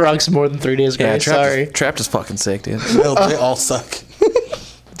 Trapped Rocks more than 3 days Yeah, grace. Sorry. Trapped is fucking sick, dude. They all suck.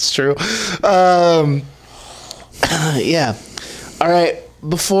 It's true. Yeah. All right.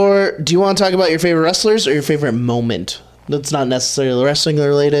 Do you want to talk about your favorite wrestlers or your favorite moment? That's not necessarily wrestling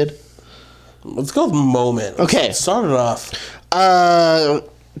related. Let's go with moment. Okay. Start it off.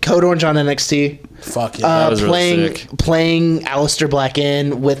 Code Orange on NXT. Fuck yeah. That was really sick. Playing Aleister Black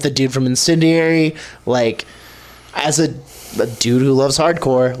in with the dude from Incendiary, like, as a dude who loves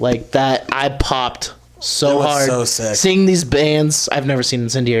hardcore, like that, I popped so It was hard. so sick. Seeing these bands, I've never seen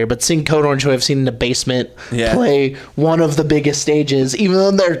Incendiary, but seeing Code Orange, who I've seen in the basement, Yeah. play one of the biggest stages, even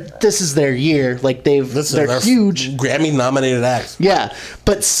though this is their year, like they're huge. Grammy nominated act. Yeah,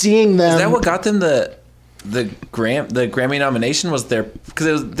 but seeing them, Is that what got them the Grammy nomination? Was because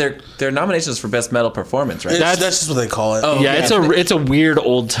it was their nominations for best metal performance, right? That's just what they call it. Oh, Yeah, yeah. it's a weird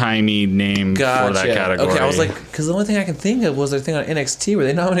old timey name for that Gotcha. category. Okay, I was like, because the only thing I can think of was their thing on NXT. Were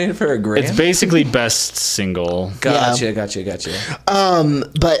they nominated for a Grammy? it's basically best single. Gotcha.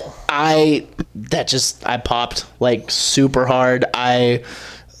 but I popped like super hard. I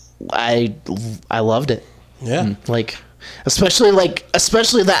loved it. Yeah. Like, especially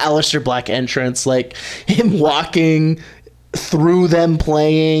that Aleister Black entrance, like him walking through them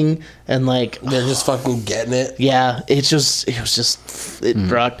playing, and like, They're just fucking getting it. yeah, it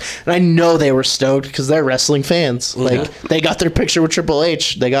rocked. And I know they were stoked because they're wrestling fans. Like, they got their picture with Triple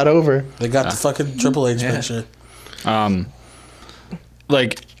H. They got over. They got the fucking Triple H picture.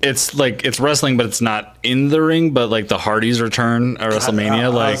 It's wrestling, but it's not in the ring. But like the Hardys return at WrestleMania, I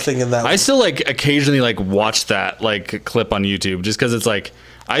was like thinking that I still like occasionally like watch that like clip on YouTube just because it's like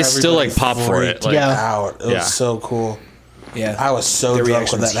I still like pop for it. Freaked Like, Yeah. out. It Yeah. was so cool. Yeah, I was so Their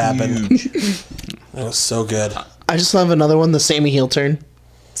drunk when that reaction happened. It was so good. I just love another one, the Sammy heel turn.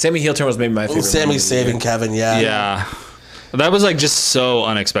 Sammy heel turn was maybe my favorite. Sammy moment of the saving year. Kevin, yeah. yeah, that was like just so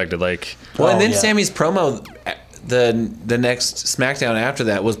unexpected. Like Well, and Oh, then yeah. Sammy's promo, the next SmackDown after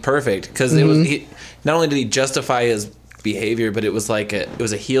that was perfect because it was not only did he justify his behavior, but it was like it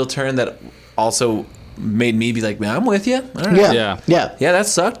was a heel turn that also made me be like, man, I'm with you. I don't know. Yeah. Yeah. Yeah, that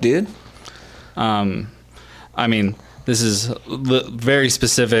sucked, dude. I mean, this is very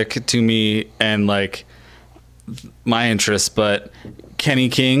specific to me and like my interests, but Kenny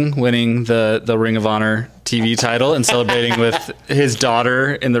King winning the Ring of Honor TV title and celebrating with his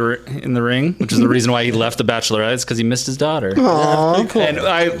daughter in the ring, which is the reason why he left the Bachelorette, because he missed his daughter. Pretty cool. And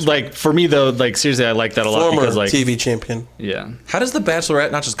I like, for me though, like seriously, I like that a lot Former because like, TV champion. yeah, How does the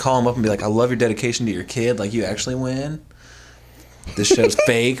Bachelorette not just call him up and be like, I love your dedication to your kid, like you actually win? This show's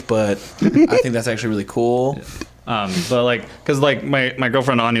fake, but I think that's actually really cool. but like, because like my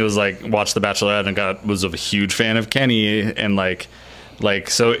girlfriend Anya was like watched the Bachelorette and was a huge fan of Kenny, and like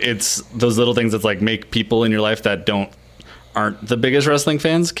so it's those little things that like make people in your life that aren't the biggest wrestling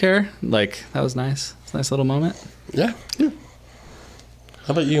fans care. Like that was nice. It's a nice little moment. Yeah. How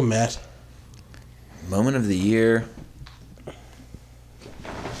about you, Matt? Moment of the year.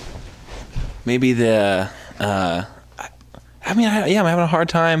 Maybe the. I'm having a hard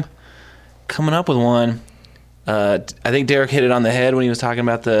time coming up with one. I think Derek hit it on the head when he was talking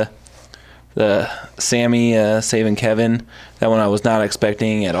about the Sammy saving Kevin. That one I was not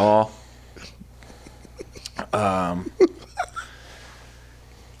expecting at all.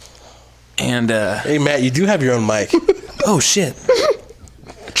 Hey, Matt, you do have your own mic. Oh shit!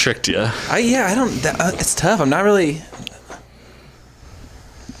 Tricked you. I don't. It's tough. I'm not really.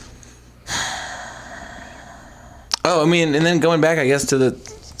 Oh, I mean, and then going back, I guess, to the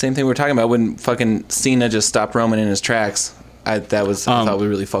same thing we were talking about when fucking Cena just stopped Roman in his tracks. I thought was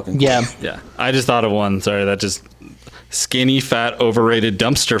really fucking cool. Yeah. Yeah, I just thought of one. Sorry, that just skinny, fat, overrated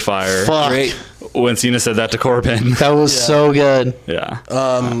dumpster fire. Fuck. Great. When Cena said that to Corbin. That was so good. Yeah.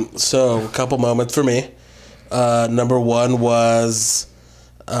 So, a couple moments for me. Number one was,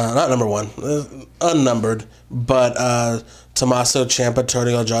 not number one, unnumbered, but Tommaso Ciampa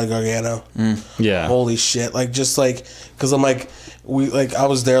turning on Johnny Gargano. Yeah. Holy shit! Like just like because I'm like I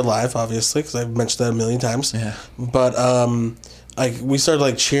was there live, obviously, because I've mentioned that a million times. Yeah. But like we started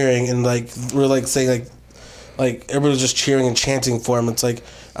like cheering and like we're like saying like everybody was just cheering and chanting for him. It's like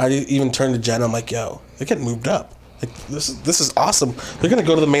I even turned to Jen. I'm like, yo, they're getting moved up. Like this is awesome. They're gonna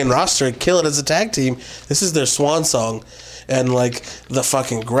go to the main roster and kill it as a tag team. This is their swan song, and like the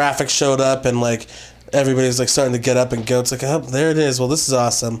fucking graphics showed up and like. Everybody's like starting to get up and go. It's like, oh, there it is. Well, this is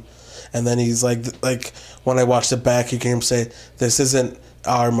awesome. And then he's like when I watched it back, you can hear him say, "This isn't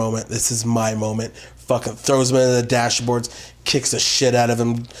our moment. This is my moment." Fucking throws him into the dashboards, kicks the shit out of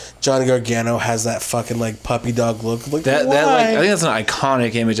him. Johnny Gargano has that fucking like puppy dog look. Like That why? like I think that's an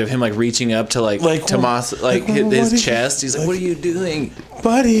iconic image of him like reaching up to like Tomas like what his is- chest. He's like, "What are you doing?"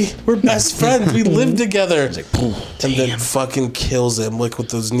 buddy, we're best friends. We live together. And then fucking kills him like with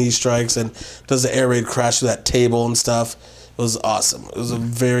those knee strikes and does the air raid crash through that table and stuff. It was awesome. It was a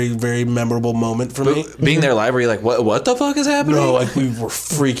very, very memorable moment for me. Being there live, were you like, "What the fuck is happening?" No, like we were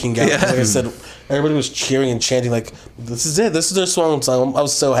freaking out. Yeah. Like I said, everybody was cheering and chanting like, "This is it. This is their swan song." I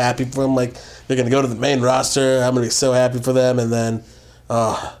was so happy for them. Like they're gonna go to the main roster. I'm gonna be so happy for them. And then,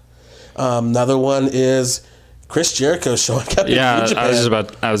 another one is Chris Jericho showing up. Yeah, in New Japan.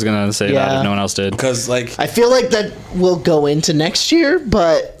 I was gonna say that Yeah. if no one else did. Because like I feel like that will go into next year,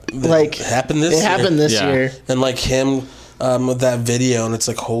 but like it happened this it year. happened this Yeah. year. And like him with that video, and it's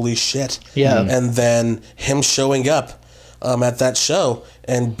like holy shit. Yeah. And then him showing up at that show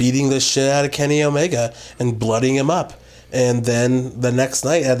and beating the shit out of Kenny Omega and blooding him up. And then the next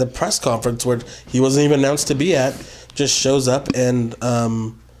night at the press conference where he wasn't even announced to be at, just shows up and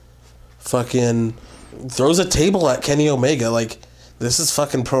fucking throws a table at Kenny Omega. Like, this is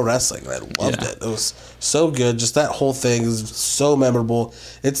fucking pro wrestling. I loved Yeah. it. It was so good. Just that whole thing is so memorable.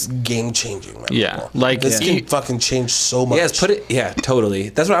 It's game changing. Yeah, like, this yeah. can fucking change so much. Yeah, totally.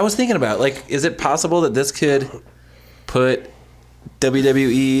 That's what I was thinking about. Like, is it possible that this could put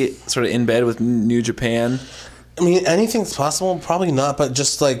WWE sort of in bed with New Japan? I mean, anything's possible. Probably not, but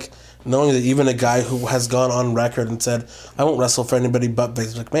just like knowing that even a guy who has gone on record and said, "I won't wrestle for anybody but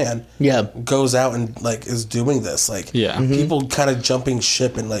Vince McMahon," Yeah. goes out and like is doing this. Like, Yeah. people kind of jumping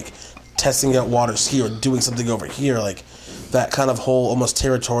ship and like testing out waters here, doing something over here, like that kind of whole almost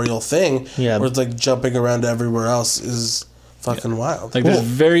territorial thing. Yeah. where it's like jumping around everywhere else is fucking wild. Like, there's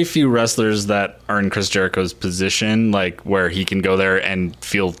very few wrestlers that are in Chris Jericho's position, like where he can go there and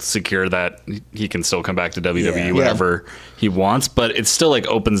feel secure that he can still come back to WWE Yeah. whenever he wants. But it still like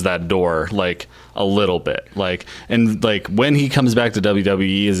opens that door like a little bit. Like, and like when he comes back to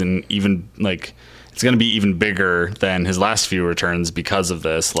WWE isn't even like it's going to be even bigger than his last few returns because of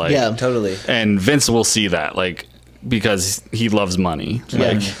this. Like, Yeah. Totally. And Vince will see that, like, because he loves money.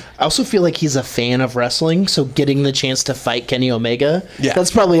 Like, I also feel like he's a fan of wrestling, so getting the chance to fight Kenny Omega, Yeah. that's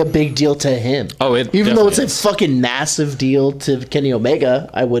probably a big deal to him. Oh, it even though it's a definitely is. fucking massive deal to Kenny Omega,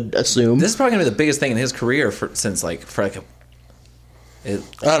 I would assume. This is probably gonna be the biggest thing in his career since a. I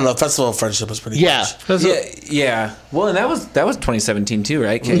don't know. Festival of Friendship was pretty Yeah. huge. Yeah. Well, and that was 2017 too,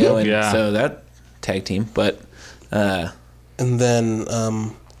 right? KO and Yeah. so that tag team, but And then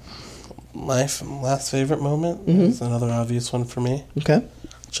my last favorite moment is another obvious one for me. Okay.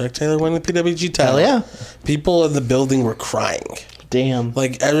 Chuck Taylor winning the PWG title. Hell yeah. People in the building were crying. Damn.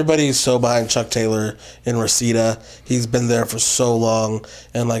 Like, everybody's so behind Chuck Taylor in Reseda. He's been there for so long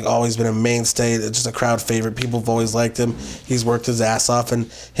and, like, always been a mainstay. It's just a crowd favorite. People have always liked him. He's worked his ass off, and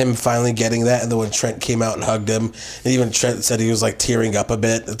him finally getting that. And then when Trent came out and hugged him, and even Trent said he was, like, tearing up a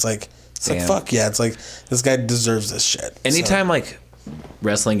bit. It's like Damn. fuck yeah. It's like, this guy deserves this shit. anytime like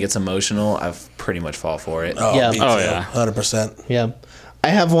wrestling gets emotional, I've pretty much fall for it. Oh, Yeah. me Oh, too. yeah. 100%. Yeah. I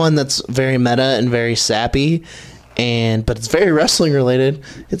have one that's very meta and very sappy, but it's very wrestling related.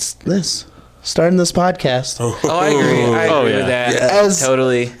 It's this. Starting this podcast. Oh, I agree. I agree yeah. with that. Yeah. As-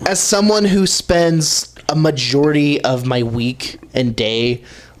 Totally. As someone who spends a majority of my week and day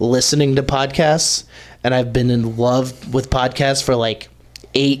listening to podcasts, and I've been in love with podcasts for like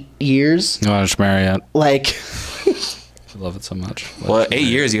 8 years, No, Ash Marriott. like, I love it so much. Well, 8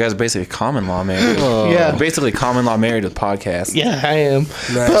 years, you guys are basically common law married. yeah. Basically common law married with podcasts. Yeah, I am.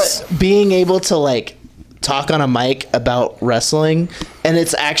 Nice. But being able to like talk on a mic about wrestling, and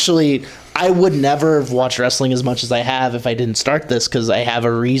it's actually, I would never have watched wrestling as much as I have if I didn't start this, because I have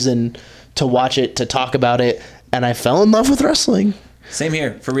a reason to watch it, to talk about it, and I fell in love with wrestling. Same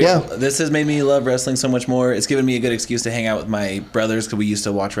here, for real. Yeah. This has made me love wrestling so much more. It's given me a good excuse to hang out with my brothers, because we used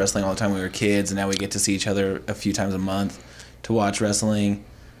to watch wrestling all the time when we were kids, and now we get to see each other a few times a month to watch wrestling.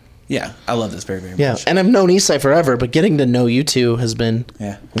 Yeah, I love this very, very Yeah, much. and I've known Isai forever, but getting to know you two has been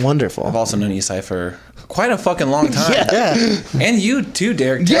Yeah. wonderful. I've also known Isai for quite a fucking long time. Yeah. And you too,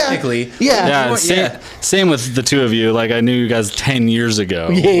 Derek. Yeah. Technically. Yeah. Yeah, You same, yeah. same with the two of you. Like, I knew you guys 10 years ago.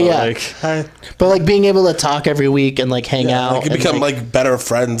 Yeah, but, yeah. Like, But like being able to talk every week and like hang out, Like you and, become like better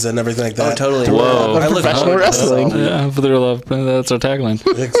friends and everything like that. Oh, totally. Whoa. I look professional forward to this wrestling. all. yeah, for their love. That's our tagline.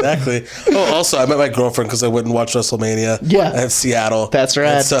 Exactly. Oh, also, I met my girlfriend because I went and watched WrestleMania. Yeah. In Seattle. That's And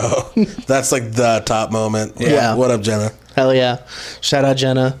rad. so that's like the top moment. Yeah. What up, Jenna? Hell yeah! Shout out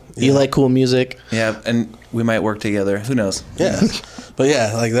Jenna. You like cool music? Yeah, and we might work together. Who knows? Yeah. But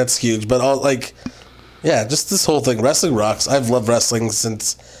yeah, like that's huge. But all like, yeah, just this whole thing. Wrestling rocks. I've loved wrestling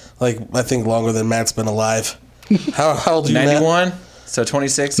since like I think longer than Matt's been alive. How old are you, Matt? 91. So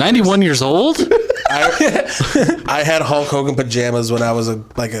 26. 91 years old? I had Hulk Hogan pajamas when I was a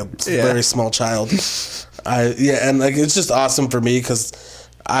very small child. And like it's just awesome for me because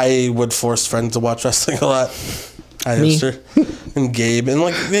I would force friends to watch wrestling a lot. I Me. used to. And Gabe and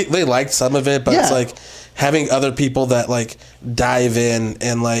like they liked some of it, but Yeah. it's like having other people that like dive in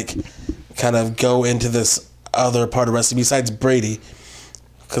and like kind of go into this other part of wrestling besides Brady.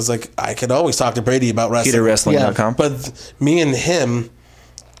 Because like I could always talk to Brady about wrestling. PeterWrestling.com. But me and him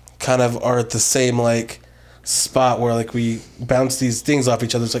kind of are at the same like spot where like we bounce these things off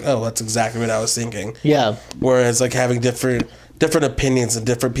each other. It's like, oh, that's exactly what I was thinking. Yeah, Whereas like having different opinions and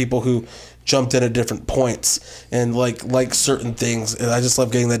different people who jumped in at different points and like certain things. And I just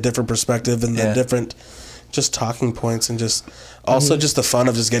love getting that different perspective and the Yeah. different just talking points and just also just the fun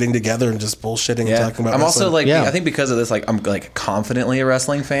of just getting together and just bullshitting and Yeah. talking about I'm also wrestling. like, Yeah. I think because of this, like, I'm like confidently a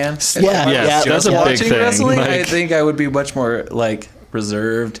wrestling fan. Yeah, If I yeah, was that's just a big watching thing. wrestling, I Like- think I would be much more like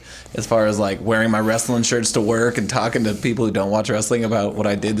reserved as far as like wearing my wrestling shirts to work and talking to people who don't watch wrestling about what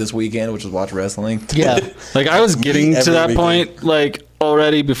I did this weekend, which was watch wrestling. yeah, Like, I was getting to every that weekend. point, like,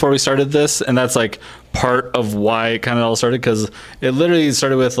 already before we started this, and that's, like, part of why it kind of all started, because it literally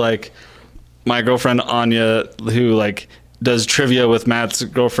started with, like, my girlfriend, Anya, who, like, does trivia with Matt's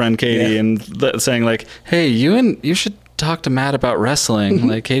girlfriend, Katie, Yeah. and saying, like, hey, you should talk to Matt about wrestling.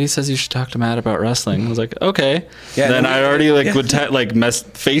 Like, Katie says you should talk to Matt about wrestling. I was like, okay. Yeah, Then and I we- already, like, yeah. would,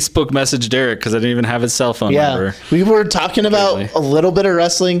 Facebook message Derek, because I didn't even have his cell phone yeah. number. We were talking about Really? a little bit of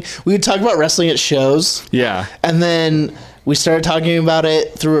wrestling. We would talk about wrestling at shows, Yeah. and then we started talking about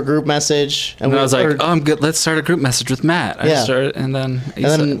it through a group message. And I was like, oh, I'm good. Let's start a group message with Matt. Yeah. And then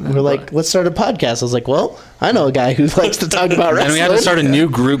we're like, let's start a podcast. I was like, well, I know a guy who likes to talk about wrestling. and we had to start a new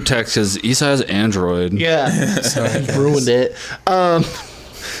group text because Isa has Android. Yeah, ruined it.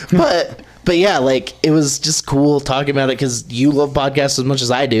 But yeah, like it was just cool talking about it because you love podcasts as much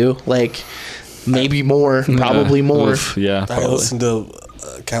as I do. Like maybe more, probably more. Oof, yeah, I probably. listened to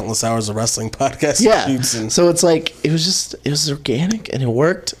countless hours of wrestling podcast Yeah. shoots and So it's like it was organic and it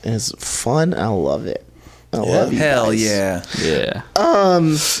worked and it's fun. I love it. I love you Hell guys. yeah. Yeah.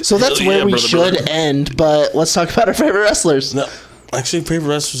 So that's Hell where yeah, we brother, should brother. end. But let's talk about our favorite wrestlers. no. Actually, favorite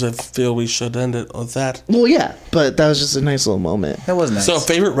wrestlers, I feel we should end it with that. Well, yeah, but that was just a nice little moment. That was nice. So,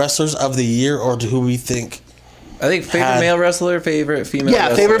 favorite wrestlers of the year, or who we think? I think favorite had- male wrestler, favorite female Yeah,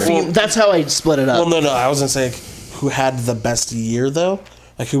 wrestler. favorite female. That's how I split it up. Well, no, I was gonna say who had the best year though.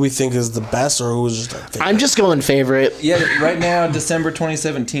 Like who we think is the best, or who was just our favorite. I'm just going favorite. Yeah, right now, December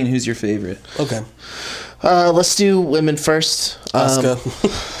 2017, who's your favorite? Okay. Let's do women first. Asuka.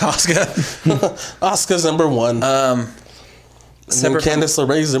 Oscar. Asuka's number one. And then separate from- Candice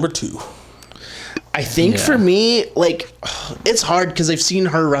LeRae's number two. I think Yeah. for me, like, it's hard because I've seen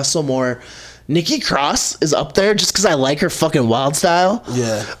her wrestle more. Nikki Cross is up there just because I like her fucking wild style.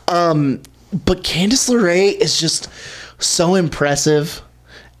 Yeah. But Candice LeRae is just so impressive.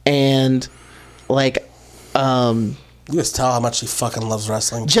 And, like, You just tell how much she fucking loves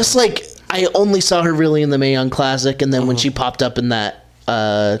wrestling. just like, I only saw her really in the Mae Young Classic. And then when she popped up in that,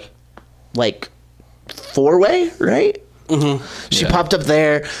 like, four-way, right? She popped up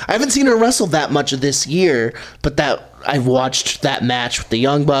there. I haven't seen her wrestle that much this year, but that I've watched that match with the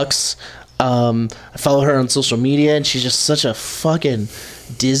Young Bucks. I follow her on social media, and she's just such a fucking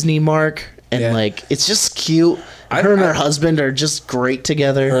Disney mark, and Yeah. like it's just cute. Her and her husband are just great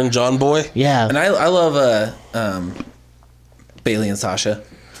together. Her and John Boy. Yeah, And I love Bailey and Sasha.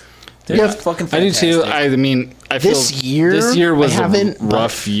 They're Yeah, just fucking I do fantastic. too. I mean, I feel This year, this year was I haven't, a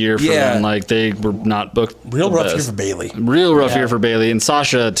rough year for Yeah. them. Like they were not booked. Real the rough best. year for Bailey. Real rough year for Bailey and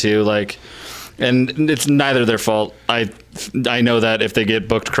Sasha too. Like, and it's neither their fault. I know that if they get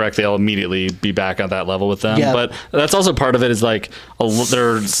booked correct, they'll immediately be back at that level with them. Yeah. But that's also part of it. Is like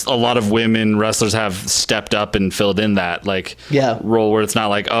there's a lot of women wrestlers have stepped up and filled in that like Yeah. role where it's not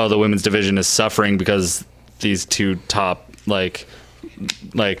like, oh, the women's division is suffering because these two top like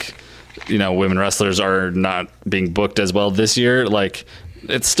women wrestlers are not being booked as well this year. Like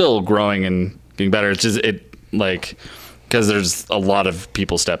it's still growing and being better. It's just because there's a lot of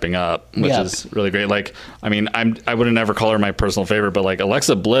people stepping up, which is really great. Like, I mean, I would have never call her my personal favorite, but like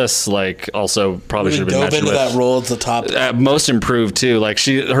Alexa Bliss, like also probably should have been Dove mentioned into with that role at the top. most improved too. Like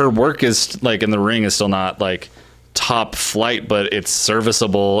her work is like in the ring is still not like top flight, but it's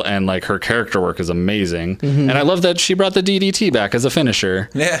serviceable, and like her character work is amazing. And I love that she brought the DDT back as a finisher.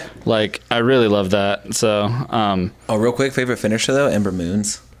 Yeah. Like I really love that. So, Oh, real quick, favorite finisher though, Ember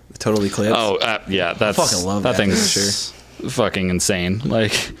Moon's Total Eclipse. yeah, that's fucking love that thing's finisher. fucking insane.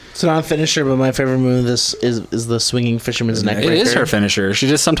 Like It's not a finisher, but my favorite move of this is the swinging fisherman's neck. it is her finisher. She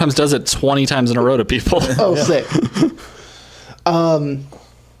just sometimes does it 20 times in a row to people. Oh, sick.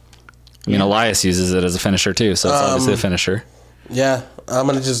 I mean, Elias uses it as a finisher too, so it's obviously a finisher. Yeah, I'm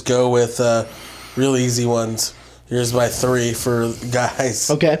gonna just go with real easy ones. Here's my 3 for guys.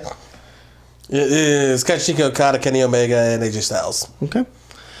 Okay. It is Kazuchika Okada, Kenny Omega, and AJ Styles. Okay.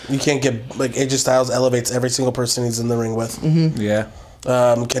 You can't get like AJ Styles elevates every single person he's in the ring with. Yeah.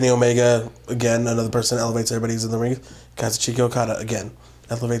 Kenny Omega again, another person elevates everybody he's in the ring. Kazuchika Okada again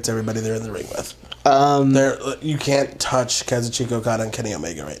elevates everybody they're in the ring with. You can't touch Kazuchika Okada and Kenny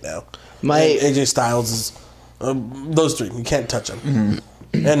Omega right now. And AJ Styles is those 3. You can't touch them.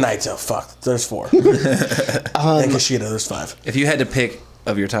 And Naito, fuck, there's 4. And Kushida, there's 5. If you had to pick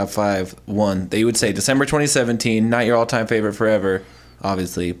of your top 5, one that you would say December 2017, not your all-time favorite forever,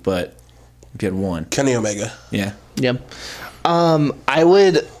 obviously, but if you had one, Kenny Omega. yeah, Yep. I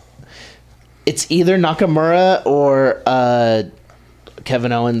would. It's either Nakamura or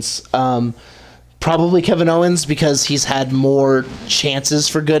Kevin Owens. Probably Kevin Owens because he's had more chances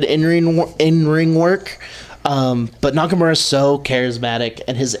for good in-ring work. But Nakamura is so charismatic,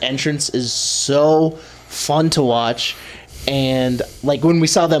 and his entrance is so fun to watch. And like when we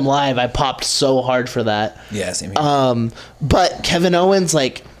saw them live, I popped so hard for that. yeah, same here. But Kevin Owens,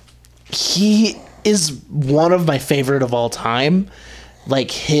 like, he is one of my favorite of all time.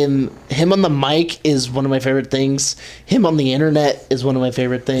 Like him on the mic is one of my favorite things. Him on the internet is one of my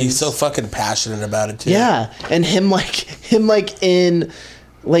favorite things. He's so fucking passionate about it too. Yeah, and him in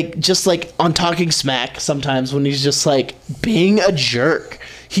like just like on Talking Smack sometimes when he's just like being a jerk.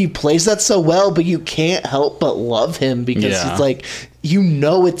 He plays that so well, but you can't help but love him because Yeah. it's like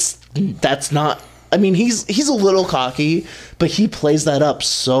that's not. I mean, he's a little cocky, but he plays that up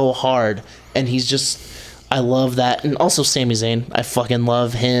so hard, and he's just. I love that, and also Sami Zayn. I fucking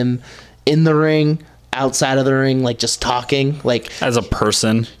love him in the ring, outside of the ring, like just talking, like As a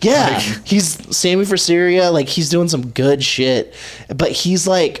person, yeah, he's Sammy for Syria. Like he's doing some good shit, but he's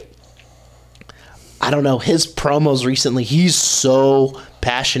like, I don't know, his promos recently. He's so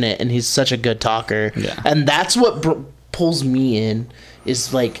passionate and he's such a good talker. Yeah. And that's what pulls me in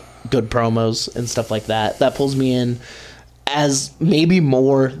is like good promos and stuff like that. That pulls me in as maybe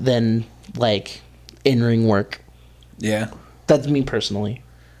more than like in-ring work. Yeah. That's me personally.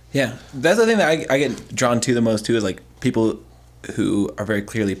 Yeah. That's the thing that I get drawn to the most, too, is like people who are very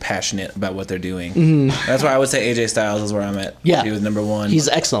clearly passionate about what they're doing. That's why I would say AJ Styles is where I'm at. Yeah. He was number one. He's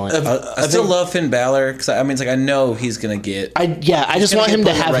excellent. I still love Finn Balor because I mean, it's like I know he's gonna get. I just want him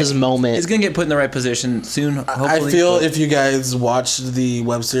to have his moment. He's gonna get put in the right position soon. Hopefully. I feel if you guys watched the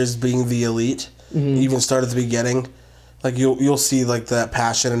web series Being the Elite, even start at the beginning, like you'll see like that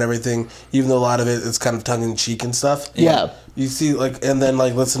passion and everything. Even though a lot of it is kind of tongue in cheek and stuff. Yeah. You see like, and then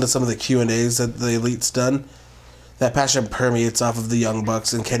like listen to some of the Q&As that the Elite's done. That passion permeates off of the Young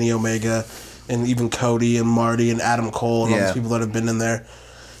Bucks and Kenny Omega, and even Cody and Marty and Adam Cole and all these people that have been in there.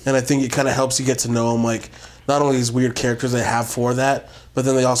 And I think it kind of helps you get to know them, like not only these weird characters they have for that, but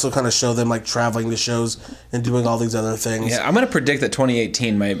then they also kind of show them like traveling to shows and doing all these other things. Yeah, I'm gonna predict that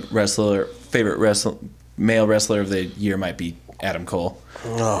 2018 my favorite male wrestler of the year might be Adam Cole.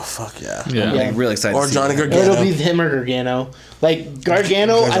 Oh fuck yeah! Yeah. I'm like, really excited. Or to see Johnny that. Gargano. It'll be him or Gargano. Like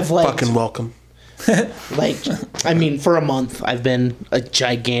Gargano, You guys are I've liked. fucking welcome. Like, I mean, for a month, I've been a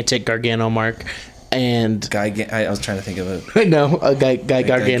gigantic Gargano mark, and I was trying to think of it. I know a guy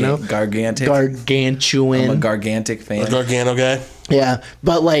Gargano, Gargantic. gargantuan. I'm a Gargantic fan. Gargano guy. Yeah,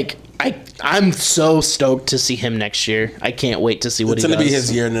 but like, I'm so stoked to see him next year. I can't wait to see what It's he does. gonna be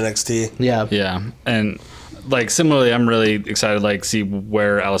his year in NXT. Yeah, Yeah, and like similarly, I'm really excited like see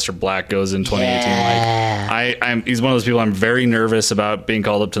where Aleister Black goes in 2018. Like, he's one of those people I'm very nervous about being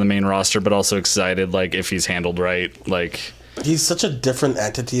called up to the main roster, but also excited like if he's handled right. Like, He's such a different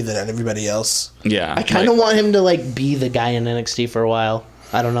entity than everybody else. yeah, I kind of want him to like be the guy in NXT for a while.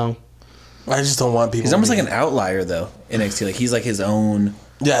 I don't know. I just don't want people. He's almost to like be- an outlier though in NXT. Like he's like his own.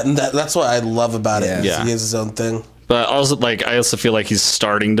 Yeah, and that's what I love about it. Yeah. is Yeah. He has his own thing. But also, like, I also feel like he's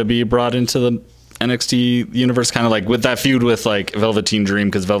starting to be brought into the NXT universe, kind of like with that feud with like Velveteen Dream,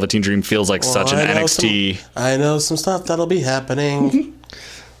 because Velveteen Dream feels like such an NXT. I know some stuff that'll be happening.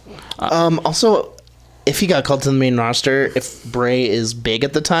 Also, if he got called to the main roster, if Bray is big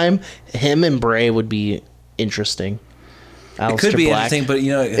at the time, him and Bray would be interesting. It could be interesting, but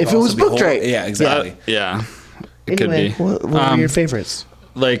if it was booked right. Yeah, exactly. Yeah, it Anyway, could be. what are your favorites?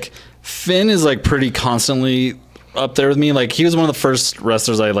 Like Finn is like pretty constantly up there with me. Like he was one of the first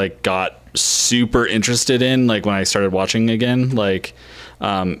wrestlers I like got super interested in, like when I started watching again. Like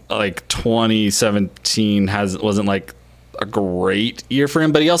 2017 wasn't like a great year for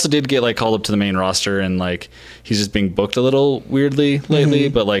him, but he also did get like called up to the main roster, and like he's just being booked a little weirdly lately,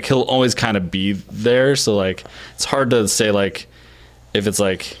 but like he'll always kind of be there, so like it's hard to say like if it's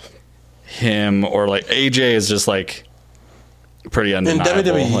like him or like AJ is just like pretty In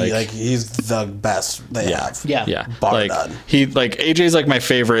undeniable. WWE, like he's the best they have. Yeah, Bar like none. AJ's like my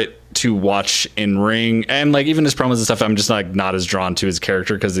favorite to watch in ring, and like even his promos and stuff, I'm just like not as drawn to his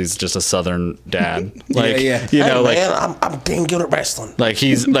character because he's just a Southern dad. Like, Yeah. you know, Hey, like man, I'm damn good at wrestling. like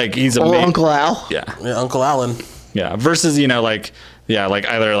he's Old amazing. Uncle Al. Yeah, Yeah, Uncle Alan. yeah. Versus like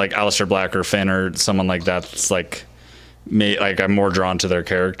either like Aleister Black or Finn or someone like that's like like I'm more drawn to their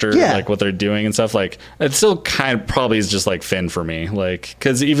character, Yeah. like what they're doing and stuff. Like it still kind of probably is just like Finn for me, like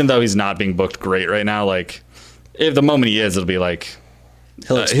because even though he's not being booked great right now, like if the moment he is, it'll be like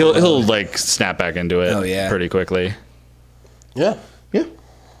he'll like snap back into it. Oh, yeah. Pretty quickly. Yeah. Yeah.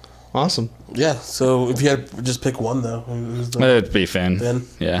 Awesome. Yeah. So if you had to just pick one though, who's the, It'd be Finn. Finn?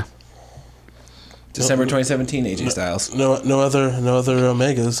 Yeah. December 2017, AJ Styles. no other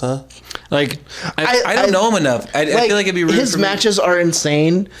Omegas, huh? Like I don't know him enough. I feel like it'd be rude his for me. matches are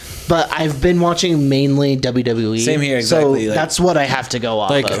insane, but I've been watching mainly WWE. Same here, So exactly, like- that's what I have to go off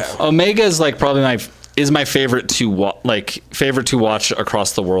like of. Omega is like probably my favorite to watch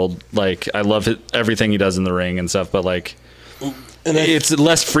across the world. Like I love everything he does in the ring and stuff, but like And it's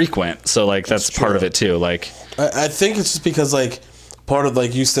less frequent, so like that's part of it too. Like I think it's just because like part of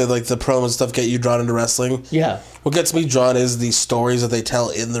like you said like the promo and stuff get you drawn into wrestling. Yeah. What gets me drawn is the stories that they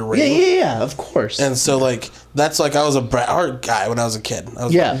tell in the ring. Yeah, of course. And so like that's like I was a Bret Hart guy when I was a kid. I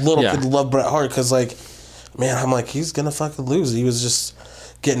was Yeah. a little Yeah. kid loved Bret Hart because like man I'm like he's gonna fucking lose. He was just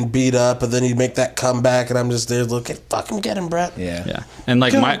getting beat up and then he'd make that comeback and I'm just there looking fucking get him Bret. Yeah. and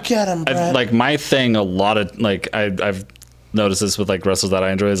like Go get him, Brad. like my thing a lot of like I've noticed this with like wrestlers that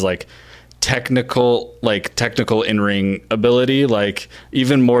I enjoy is like technical in-ring ability, like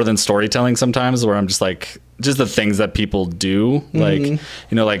even more than storytelling sometimes, where I'm just like just the things that people do, like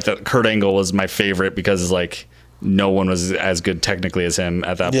like the Kurt Angle was my favorite because like no one was as good technically as him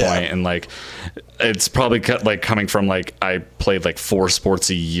at that Yeah. point. And like it's probably like coming from like I played like 4 sports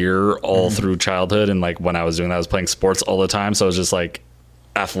a year all through childhood, and like when I was doing that I was playing sports all the time, so it was just like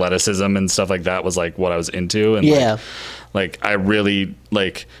athleticism and stuff like that was like what I was into. And Yeah. like I really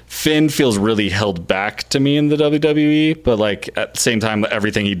like Finn feels really held back to me in the WWE, but like at the same time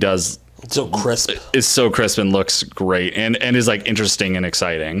everything he does So crisp. is so crisp and looks great and is like interesting and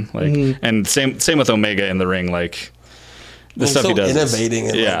exciting. Like and same with Omega in the ring, like the stuff so he does is- innovating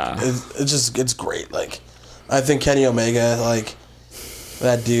and yeah. like, it's great. Like I think Kenny Omega, like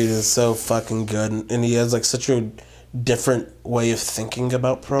that dude is so fucking good and he has like such a different way of thinking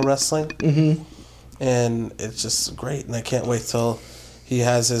about pro wrestling. Mm-hmm. And it's just great, and I can't wait till he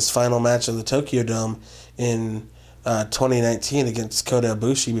has his final match in the Tokyo Dome in 2019 against Kota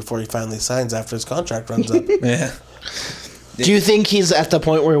Ibushi before he finally signs after his contract runs up. Yeah. Do you think he's at the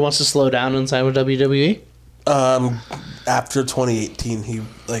point where he wants to slow down and sign with WWE? After 2018,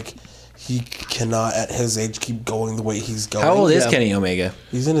 he cannot at his age keep going the way he's going. How old is Yeah. Kenny Omega?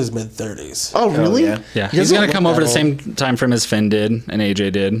 He's in his mid-30s. Oh, really? yeah. Yeah, He he's doesn't gonna look come that over the old. same time frame as Finn did and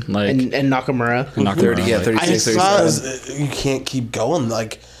AJ did, like And Nakamura. Nakamura, 30, yeah, like- 36, I saw- 37. You can't keep going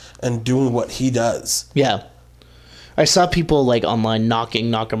like and doing what he does. Yeah. I saw people like online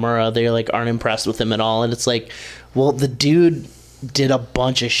knocking Nakamura. They like aren't impressed with him at all, and it's like, well, the dude did a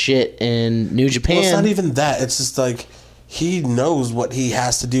bunch of shit in New Japan. Well, it's not even that. It's just like he knows what he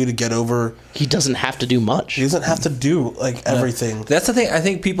has to do to get over. He doesn't have to do much. He doesn't have to do like everything. That's the thing. I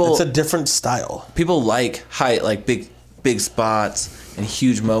think people It's a different style. people like height, like big spots and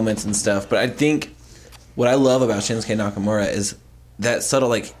huge moments and stuff. But I think what I love about Shinsuke Nakamura is that subtle,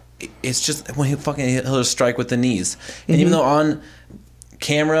 like it's just when he'll just strike with the knees, and even though on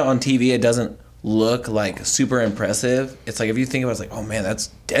camera on TV it doesn't look like super impressive, it's like if you think about it, it's like, oh man,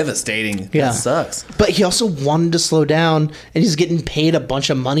 that's devastating. Yeah. That sucks. But he also wanted to slow down, and he's getting paid a bunch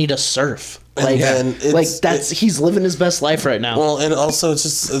of money to surf. Like, And it's- he's living his best life right now. Well, and also it's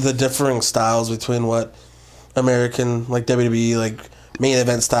just the differing styles between what American like WWE like main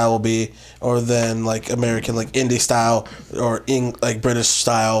event style will be, or then like American like indie style, or like British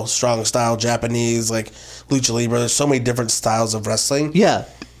style, strong style, Japanese like lucha libre. There's so many different styles of wrestling. Yeah.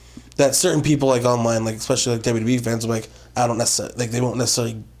 That certain people like online, like especially like WWE fans, are like, I don't necessarily like, they won't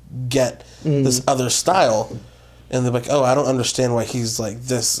necessarily get this other style, and they're like, oh, I don't understand why he's like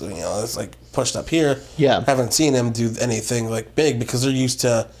this, it's like pushed up here. Yeah. Haven't seen him do anything like big, because they're used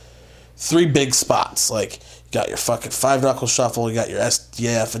to 3 big spots. Like, you got your fucking 5-knuckle shuffle, you got your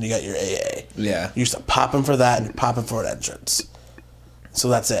SDF, and you got your AA. Yeah. You used to pop him for that, and you're popping for an entrance. So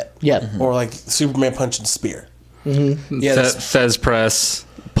that's it. Yeah. Or like Superman punch and spear. Yeah, Fez press,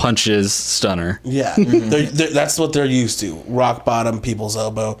 punches, stunner. Yeah, that's what they're used to. Rock bottom, people's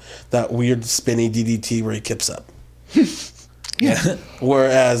elbow, that weird spinny DDT where he kips up. yeah.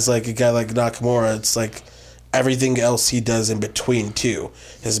 Whereas like a guy like Nakamura, it's like everything else he does in between too.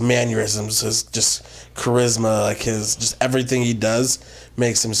 His mannerisms, his just charisma, like his just everything he does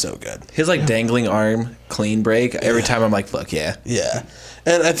makes him so good. His like dangling arm clean break. Every time I'm like, fuck yeah. Yeah,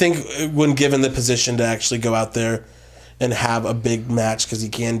 and I think when given the position to actually go out there and have a big match, because he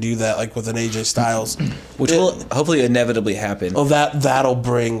can do that, like with an AJ Styles, Which will hopefully inevitably happen. oh, that'll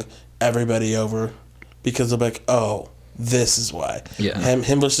bring everybody over, because they'll be like, oh, this is why. Yeah.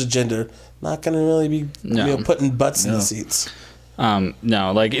 Him versus Jinder, not gonna really be No. putting butts in the seats.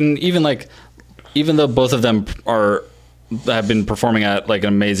 No, like, and even though both of them have been performing at like an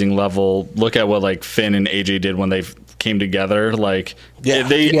amazing level, look at what like Finn and AJ did when they came together. Like,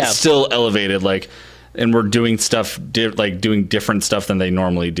 they still elevated, like, and were doing stuff doing different stuff than they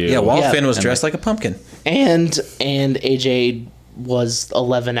normally do. Yeah, while Yeah. Finn was dressed like a pumpkin. And AJ was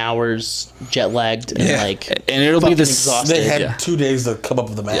 11 hours jet lagged and Yeah. like and it'll be fucking this. exhausted. They had Yeah. 2 days to come up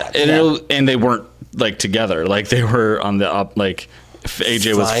with a match. And they weren't like together. Like, they were on the up. Like, if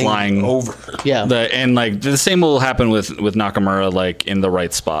AJ was flying over. Yeah. and like the same will happen with Nakamura, like in the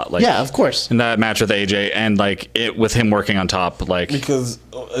right spot. Like, Yeah, of course. in that match with AJ, and like it with him working on top. Like, Because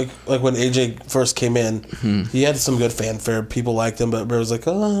like when AJ first came in, he had some good fanfare. People liked him, but it was like,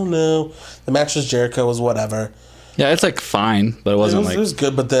 oh no, the match with Jericho was whatever. yeah, it's like fine, but it wasn't It was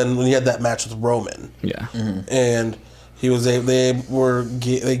good, but then when he had that match with Roman, yeah. and he was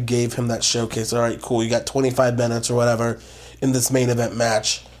they gave him that showcase. All right, cool. You got 25 minutes or whatever in this main event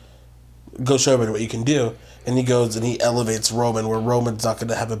match. Go show everybody what you can do. And he goes and he elevates Roman, where Roman's not going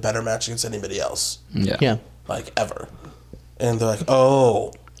to have a better match against anybody else, Yeah. like ever. And they're like,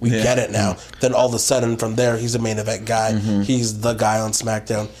 oh, we get it now. Then all of a sudden, from there, he's a main event guy. He's the guy on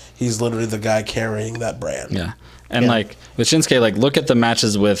SmackDown. He's literally the guy carrying that brand. Yeah. And like with Shinsuke, like look at the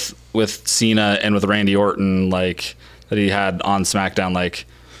matches with Cena and with Randy Orton, like that he had on SmackDown. Like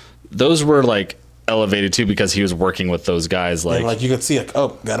those were like elevated too, because he was working with those guys. And like you could see, like,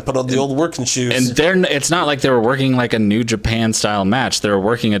 oh, got to put on the old working shoes. And it's not like they were working like a New Japan style match. They were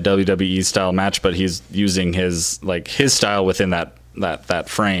working a WWE style match, but he's using his style within that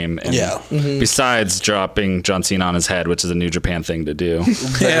frame. And Yeah. besides dropping John Cena on his head, which is a New Japan thing to do.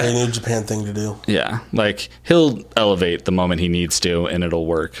 Very New Japan thing to do. Yeah. Like he'll elevate the moment he needs to, and it'll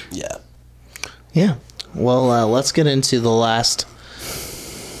work. Yeah. Yeah. Well, let's get into the last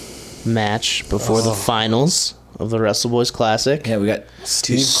match before the finals of the Wrestle Boys Classic. Yeah, we got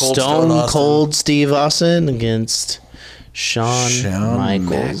Stone Stone Austin. Cold Steve Austin against Shawn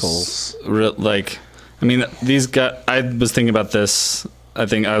Michaels. Like, I mean, these guys. I was thinking about this. I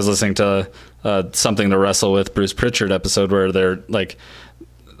think I was listening to Something to Wrestle with Bruce Pritchard episode where they're like,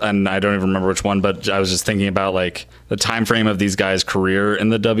 and I don't even remember which one, but I was just thinking about like the time frame of these guys' career in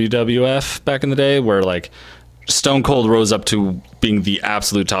the WWF back in the day, where like Stone Cold rose up to being the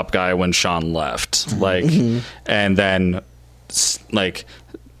absolute top guy when Shawn left, like, and then like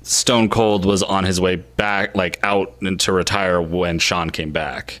Stone Cold was on his way back, like out and to retire when Shawn came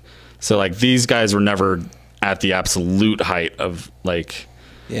back. So like these guys were never at the absolute height of like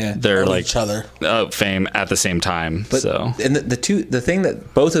their Of like each other. fame at the same time. But so and the thing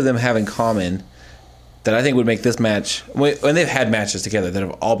that both of them have in common that I think would make this match, when they've had matches together that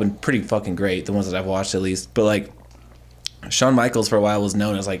have all been pretty fucking great, the ones that I've watched at least, but like Shawn Michaels for a while was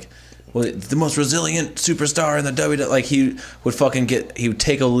known as like the most resilient superstar in the WWE. Like he would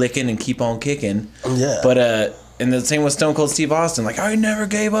take a licking and keep on kicking. Yeah. But and the same with Stone Cold Steve Austin. Like, he never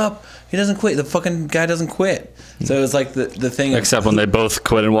gave up. He doesn't quit. The fucking guy doesn't quit. So it was like the thing. except when they both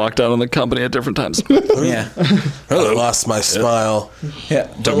quit and walked out on the company at different times. Yeah. I lost my smile. Yeah.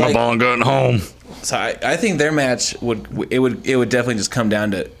 Took my ball and going home. So I think their match would definitely just come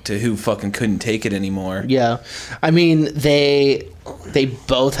down to who fucking couldn't take it anymore. Yeah, I mean they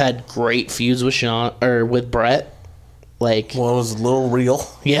both had great feuds with with Brett. Like, One was a little real.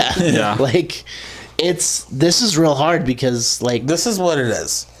 yeah, Yeah. like this is real hard because like This is what it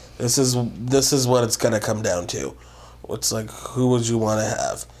is. This is what it's gonna come down to. It's like, who would you want to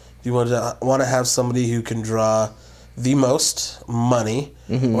have? Do you want to have somebody who can draw the most money,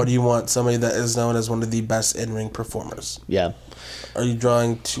 or do you want somebody that is known as one of the best in-ring performers? yeah. Are you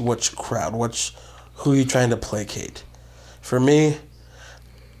drawing to which crowd? Who are you trying to placate? For me,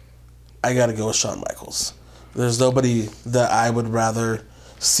 I gotta go with Shawn Michaels. There's nobody that I would rather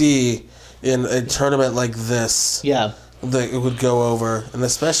see in a tournament like this. Yeah. That it would go over, and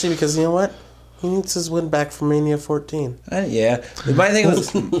especially because you know what, he needs his win back from Mania 14. Yeah. My thing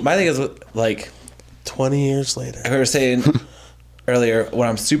is like 20 years later. I was saying earlier, what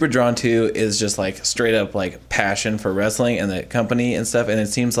I'm super drawn to is just like straight up like passion for wrestling and the company and stuff. And it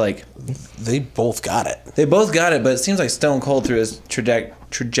seems like They both got it. they both got it, but it seems like Stone Cold through his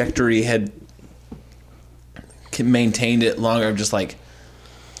trajectory had maintained it longer. Of just like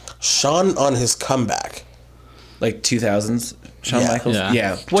Shawn on his comeback, 2000s Shawn Yeah. Michaels,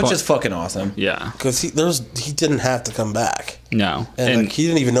 Yeah. which is fucking awesome. Yeah. because he didn't have to come back, No. and like, he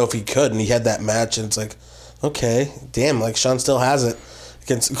didn't even know if he could, and he had that match, and it's like, okay, damn, like Shawn still has it.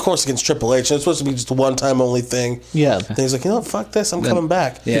 Against Triple H, and it's supposed to be just a one-time only thing. Yeah. And he's like, you know what, fuck this, I'm coming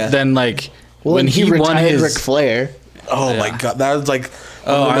back. Yeah. then like Well, when and he he won retired his Ric Flair. Oh my god, that was like.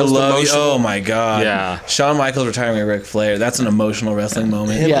 Oh, one I of the most love you. emotional- Oh my god. Yeah. Shawn Michaels retiring Ric Flair. That's an emotional wrestling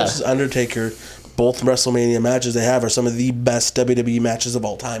moment. Him Yeah. versus Undertaker, both WrestleMania matches they have are some of the best WWE matches of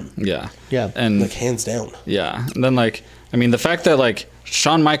all time, yeah. Yeah. And like hands down. yeah. And then like I mean the fact that like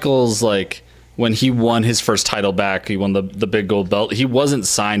Shawn Michaels like when he won his first title back, he won the big gold belt. He wasn't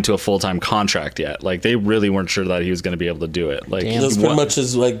signed to a full-time contract yet. Like they really weren't sure that he was going to be able to do it. Like Damn. It was he pretty won- much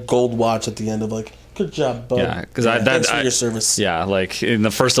his like gold watch at the end of like, good job, bud. Yeah, because thanks for your service. Yeah, like in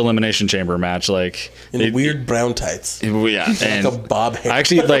the first Elimination Chamber match, like In weird brown tights, yeah, and like a bob hair. I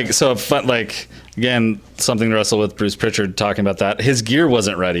actually like so fun, like again something to wrestle with Bruce Pritchard talking about that. His gear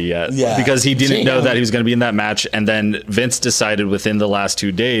wasn't ready yet, Yeah. because he didn't know Damn. that he was going to be in that match, and then Vince decided within the last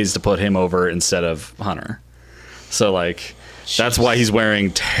 2 days to put him over instead of Hunter. So like that's why he's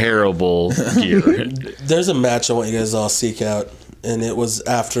wearing terrible gear. There's a match I want you guys all seek out, and it was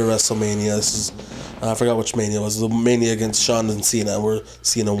after WrestleMania. This is I forgot which Mania it was. The Mania against Shawn and Cena, where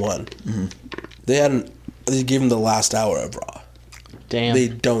Cena won. They gave him the last hour of Raw. Damn. They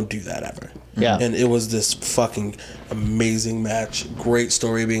don't do that ever. Yeah. And it was this fucking amazing match. Great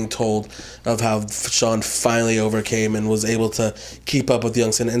story being told of how Shawn finally overcame and was able to keep up with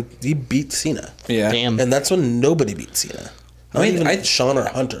young Cena, and he beat Cena. Yeah. Damn. And that's when nobody beat Cena. Not even Shawn or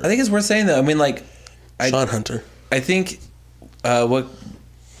Hunter. I think it's worth saying though. I mean, like, Shawn Hunter. I think what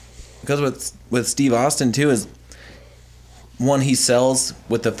goes with Steve Austin too is one, he sells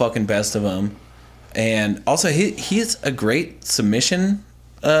with the fucking best of them, and also he's a great submission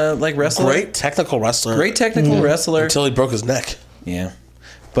like wrestler. Great technical wrestler. Great technical wrestler. Until he broke his neck. Yeah,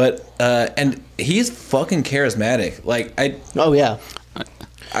 but and he's fucking charismatic. Like Oh yeah.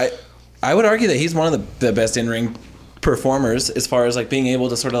 I would argue that he's one of the best in ring performers as far as like being able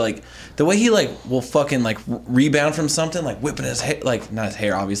to sort of like the way he like will fucking like rebound from something, like whipping his hair, like not his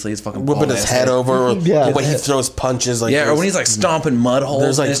hair obviously, his fucking Whipping bald his ass head head. over. Or Yeah. the way he throws punches. Like Yeah, or when he's like stomping mud holes,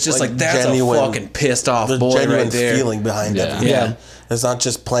 There's, like- and it's just like like that's genuine- a fucking pissed off there's boy genuine right there. feeling behind Yeah. it. Yeah. It's not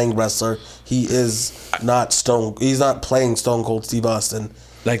just playing wrestler. He is not He's not playing Stone Cold Steve Austin.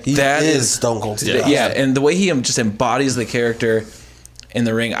 Like He that is Stone Cold Steve Austin. Yeah, and the way he just embodies the character in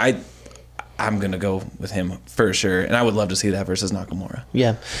the ring, I'm gonna go with him for sure, and I would love to see that versus Nakamura.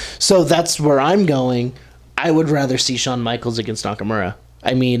 Yeah. So that's where I'm going. I would rather see Shawn Michaels against Nakamura.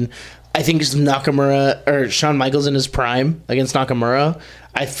 I mean, I think Nakamura or Shawn Michaels in his prime against Nakamura,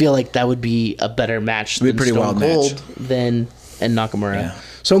 I feel like that would be a better match It'd be a than pretty Stone wild Cold match. and Nakamura. Yeah.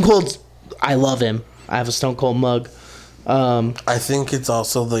 Stone Cold, I love him. I have a Stone Cold mug. I think it's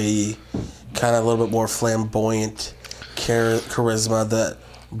also the kind of a little bit more flamboyant charisma that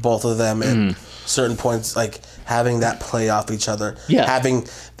both of them at certain points, like having that play off each other. Yeah.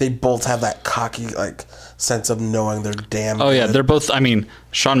 They both have that cocky like sense of knowing they're damn. Oh yeah, good. they're both. I mean,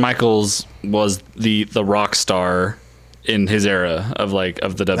 Shawn Michaels was the rock star in his era of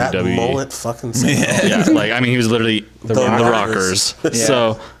the that WWE. mullet fucking. Yeah, like I mean, he was literally the Rockers. Rockers.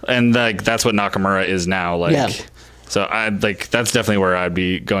 So and like that's what Nakamura is now. Like, Yeah. so I like that's definitely where I'd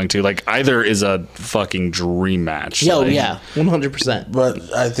be going to. Like either is a fucking dream match. Yo, Like, yeah, 100%.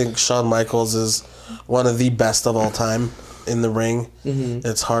 But I think Shawn Michaels is one of the best of all time in the ring.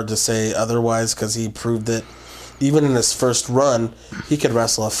 It's hard to say otherwise because he proved it. Even in his first run, he could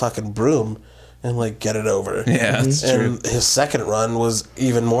wrestle a fucking broom and like get it over. Yeah, that's true. And his second run was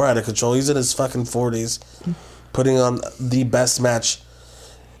even more out of control. He's in his fucking 40s, putting on the best match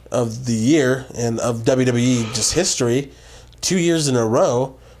of the year and of WWE just history, 2 years in a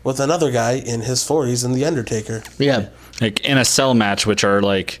row with another guy in his 40s in The Undertaker. Yeah. Like in a cell match, which are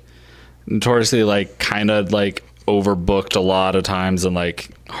like notoriously like kind of like overbooked a lot of times and like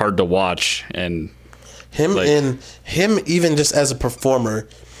hard to watch. And Him like, even just as a performer,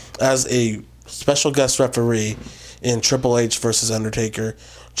 as a special guest referee in Triple H versus Undertaker,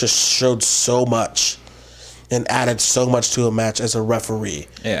 just showed so much and added so much to a match as a referee.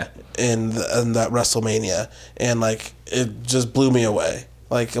 Yeah. In that WrestleMania, and like it just blew me away.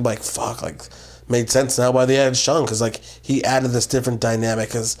 Like I'm like fuck, like made sense now why they added Shawn, because like he added this different dynamic,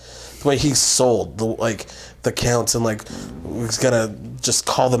 because the way he sold the counts, and like was gonna just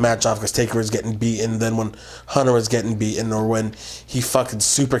call the match off because Taker was getting beaten. Then when Hunter was getting beaten, or when he fucking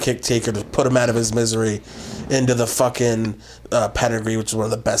super kicked Taker to put him out of his misery into the fucking pedigree, which is one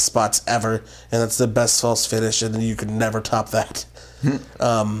of the best spots ever, and that's the best false finish, and you could never top that.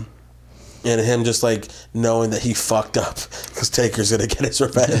 And him just like knowing that he fucked up because Taker's gonna get his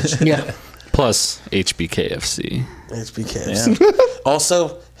revenge. Yeah. plus HBKFC. HBK.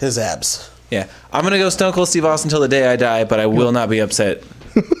 Also, his abs. Yeah. I'm going to go Stone Cold Steve Austin until the day I die, but I will not be upset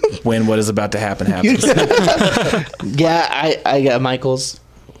when what is about to happen happens. Yeah, I got Michaels.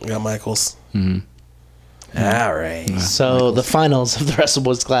 Got Michaels. All right. So the finals of the Wrestle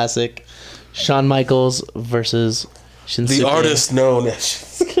Boys Classic, Shawn Michaels versus Shinsuke. The artist known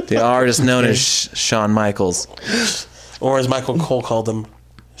as, The artist known as Shawn Michaels. or as Michael Cole called him,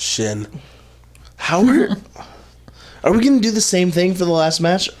 Shin. How are we going to do the same thing for the last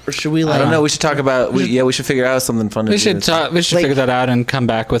match, or should we like? I don't know. We should talk about. We should figure out something fun to We do. should this figure Like- that out and come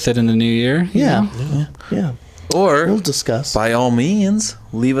back with it in the new year. Yeah. time. Or We'll discuss. by all means,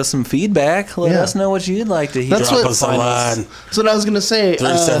 leave us some feedback. Let Yeah. us know what you'd like to hear. That's Drop what- us a line. That's what I was going to say.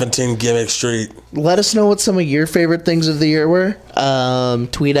 317 Gimmick Street. Let us know what some of your favorite things of the year were.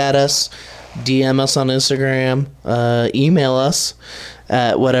 Tweet at us, DM us on Instagram, email us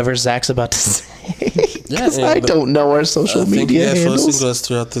at whatever Zach's about to say. Because Yeah, I but- don't know our social Thank you media guys for listening handles. to us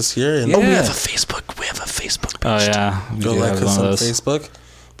throughout this year. And Yeah. We have a Facebook. We have a Facebook Oh page. yeah, we go do like have us one on of those. Facebook.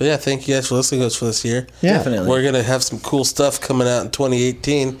 But yeah, thank you guys for listening to us for this year. Yeah. Definitely. We're going to have some cool stuff coming out in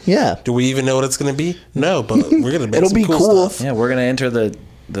 2018. Yeah. Do we even know what it's going to be? No, but we're going to make It'll some be cool. stuff. Yeah, we're gonna enter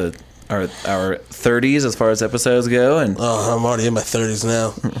our 30s as far as episodes go, and Oh, I'm already in my 30s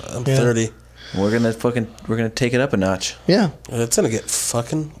now. I'm 30. we're gonna take it up a notch. Yeah. It's going to get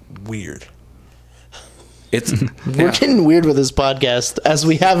fucking weird. It's We're getting weird with this podcast, as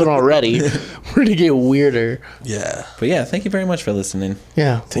we haven't already. We're going to get weirder. Yeah. but yeah, thank you very much for listening.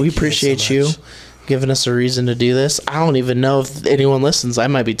 Yeah. Thank we you appreciate so you much. giving us a reason to do this. I don't even know if anyone listens. I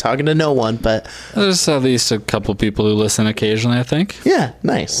might be talking to no one, but There's at least a couple people who listen occasionally, I think. yeah,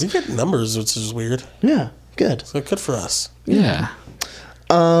 nice. We get numbers, which is weird. Yeah, good. So good for us. Yeah.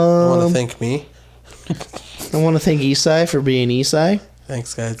 I want to thank me. I want to thank Isai for being Isai.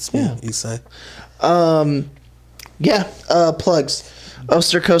 Thanks, guys. It's me, Yeah. Isai. Yeah, plugs.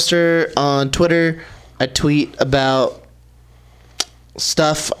 Oster Coaster on Twitter. I tweet about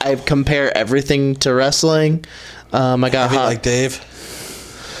stuff. I compare everything to wrestling. I got Be hot. like Dave.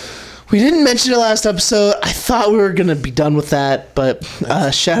 We didn't mention it last episode. I thought we were gonna be done with that, but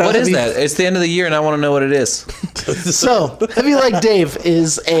shout out. What is Heavy- that? It's the end of the year, and I want to know what it is. So, Heavy Like Dave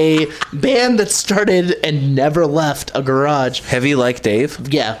is a band that started and never left a garage. Heavy like Dave.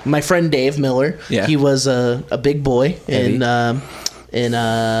 Yeah, my friend Dave Miller. Yeah. He was a big boy Heavy. in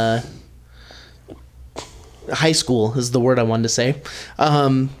high school is the word I wanted to say.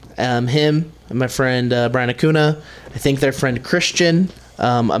 Him and my friend Brian Acuna. I think their friend Christian.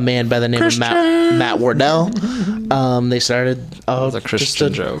 A man by the name of Matt Wardell. They started a Christian just a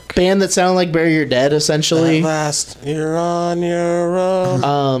joke. band that sounded like Bury Your Dead, essentially. At last, you're on your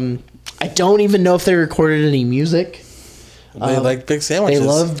own. I don't even know if they recorded any music. They like big sandwiches. They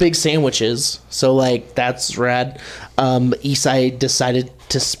love big sandwiches, so like that's rad. Isai decided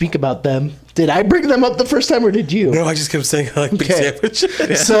to speak about them. Did I bring them up the first time, or did you? No, I just kept saying I like big Okay.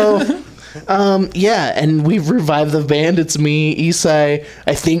 sandwiches. So, yeah, and we've revived the band. It's me, Isai,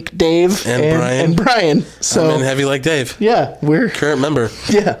 I think Dave, And Brian. Brian. So I'm in Heavy Like Dave. yeah, we're Current member.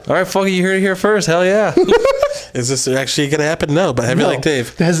 yeah. All right, fuck it, you heard it here first. Hell yeah. Is this actually going to happen? No, but Heavy No. Like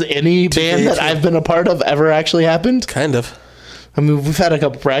Dave. Has any band that I've been a part of ever actually happened? Kind of. I mean, we've had a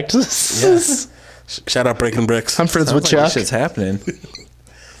couple practices. Shout out Breaking Bricks. I'm friends with Sounds like Chuck. this shit's happening.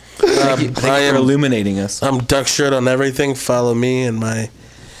 I Thank you for am illuminating us. I'm Duck Shirt on everything. Follow me and my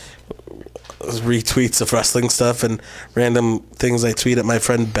retweets of wrestling stuff and random things I tweet at my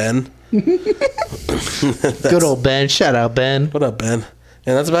friend Ben. Good old Ben. Shout out Ben. What up, Ben?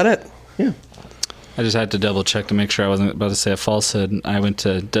 And that's about it. Yeah. I just had to double check to make sure I wasn't about to say a falsehood. I went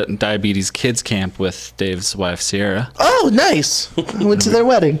to diabetes kids camp with Dave's wife, Sierra. Oh, nice. I went to their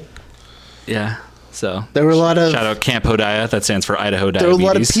wedding. Yeah. So There were a lot of shout out Camp Hodiah. That stands for Idaho Diabetes. there were a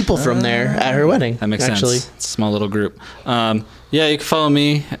lot of people from there at her wedding. That makes actually. sense. It's a small little group. Yeah, you can follow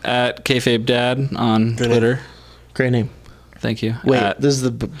me at kayfabe dad on Twitter. Great name. Thank you. Wait, this is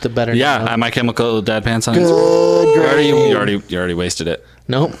the better Yeah, name. at My Chemical Dad Pants on Good, Instagram. You already wasted it.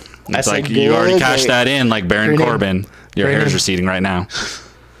 Nope. It's like you already cashed that in, like Baron Great name. Corbin. Your Great hair's name. receding right now.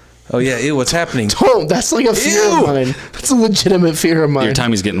 Oh yeah, ew, what's happening? Oh, that's like a fear of mine. That's a legitimate fear of mine. Your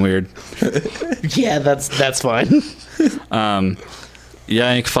tummy's getting weird. Yeah, that's fine.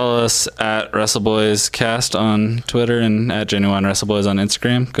 Yeah, you can follow us at WrestleBoysCast on Twitter and at Genuine WrestleBoys on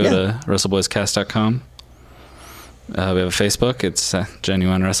Instagram. Go to WrestleBoysCast.com. We have a Facebook. It's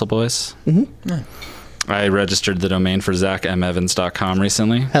Genuine WrestleBoys. I registered the domain for ZachMEvans.com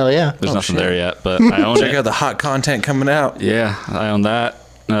recently. Hell yeah. There's nothing there yet, but I own Check it. out the hot content coming out. Yeah, I own that.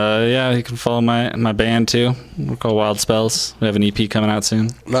 Yeah, you can follow my band too. We're called Wild Spells. We have an EP coming out soon.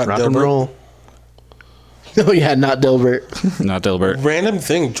 Not Rock and Dilbert. roll. Oh yeah, not Dilbert. Not Dilbert. Random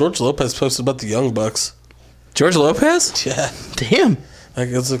thing. George Lopez posted about the Young Bucks. George Lopez? Yeah. Damn. Like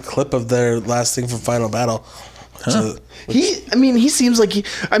it's a clip of their last thing for Final Battle. So- He seems like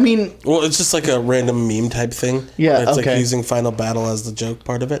well, it's just like a random meme type thing. Yeah, It's okay. like using Final Battle as the joke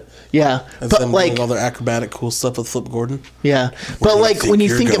part of it. yeah, It's but them like, doing all their acrobatic cool stuff with Flip Gordon. yeah, do but you like think when you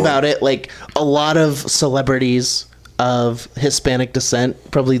you're think going? about it, like a lot of celebrities of Hispanic descent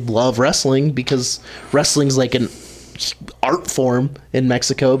probably love wrestling because wrestling's like an art form in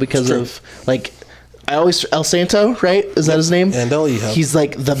Mexico because true. of like El Santo, right? Is that his name? And El Hijo. He's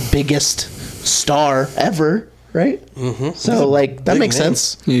like the biggest star ever, right? Mm-hmm. So like that big makes name.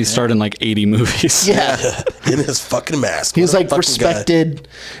 sense. He starred in like 80 movies. Yeah. In his fucking mask. He was What a like fucking respected,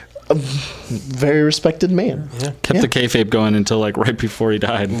 a very respected man. Kept the kayfabe going until like right before he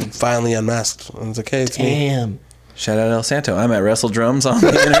died. guy. Finally unmasked. And it's okay, it's me. Damn. Shout out El Santo. I'm at Wrestle Drums on the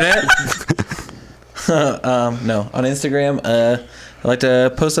internet. No, on Instagram. I like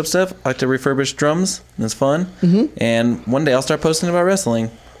to post up stuff. I like to refurbish drums. That's fun. Mm-hmm. And one day I'll start posting about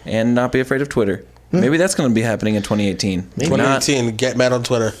wrestling and not be afraid of Twitter. Maybe that's going to be happening in 2018. Maybe not. 2018, get mad on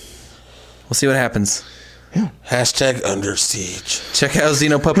Twitter. We'll see what happens. Hashtag under siege. Check out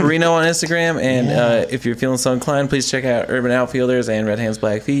Zeno Paparino on Instagram. And if you're feeling so inclined, please check out Urban Outfielders and Red Hands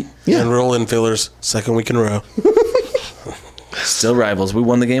Black Feet. Yeah. And roll in fillers, second week in a row. Still rivals. We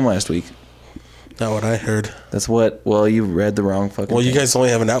won the game last week. Not what I heard. That's what. Well, you read the wrong fucking. Well, you thing. guys only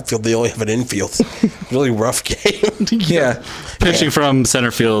have an outfield. They only have an infield. Really rough game. Yeah. Pitching from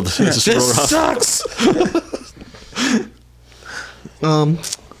center field. It's just real This rough. sucks.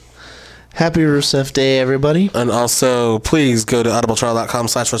 Happy Rusev Day, everybody. And also, please go to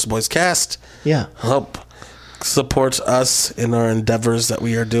audibletrial.com/WrestleBoysCast. Yeah. Help support us in our endeavors that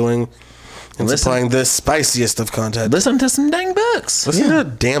we are doing and Listen. supplying the spiciest of content. Listen to some dang books. Listen to a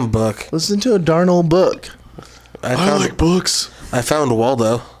damn book. Listen to a darn old book. I found books. I found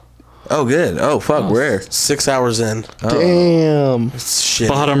Waldo Oh, good. Oh, fuck. Where? 6 hours in. Damn. It's shit.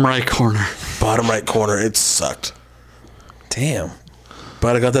 Bottom right corner. Bottom right corner. It sucked. Damn.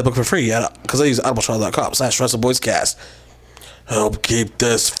 But I got that book for free because I use audibletrial.com/WrestleBoysCast. Help keep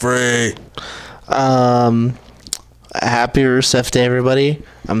this free. Happy Rusev Day, everybody.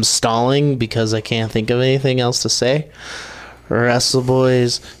 I'm stalling because I can't think of anything else to say. Wrestle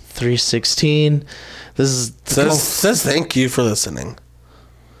Boys 316. This is Says thank you for listening.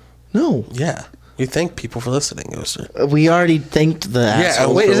 no. Yeah. We thank people for listening, Oster. We already thanked the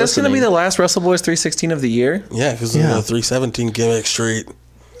asshole Wait, for is this going to be listening. the last Wrestle Boys 316 of the year? Yeah, because Yeah. of the 317 gimmick street.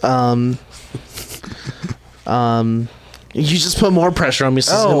 You just put more pressure on me,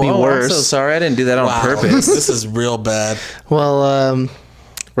 so it's gonna be worse. I'm so sorry. I didn't do that on Wow, purpose. this is real bad. Well,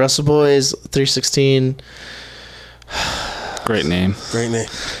 Wrestle Boys 316 Great name. Great name.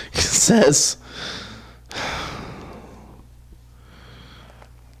 says,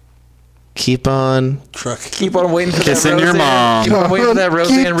 "Keep on Truck. Keep on waiting for Kissing that your mom. Keep on waiting for that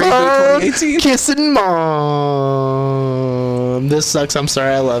Roseanne keep reboot on 2018. kissing mom. This sucks. I'm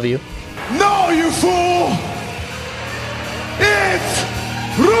sorry. I love you." No, you fool!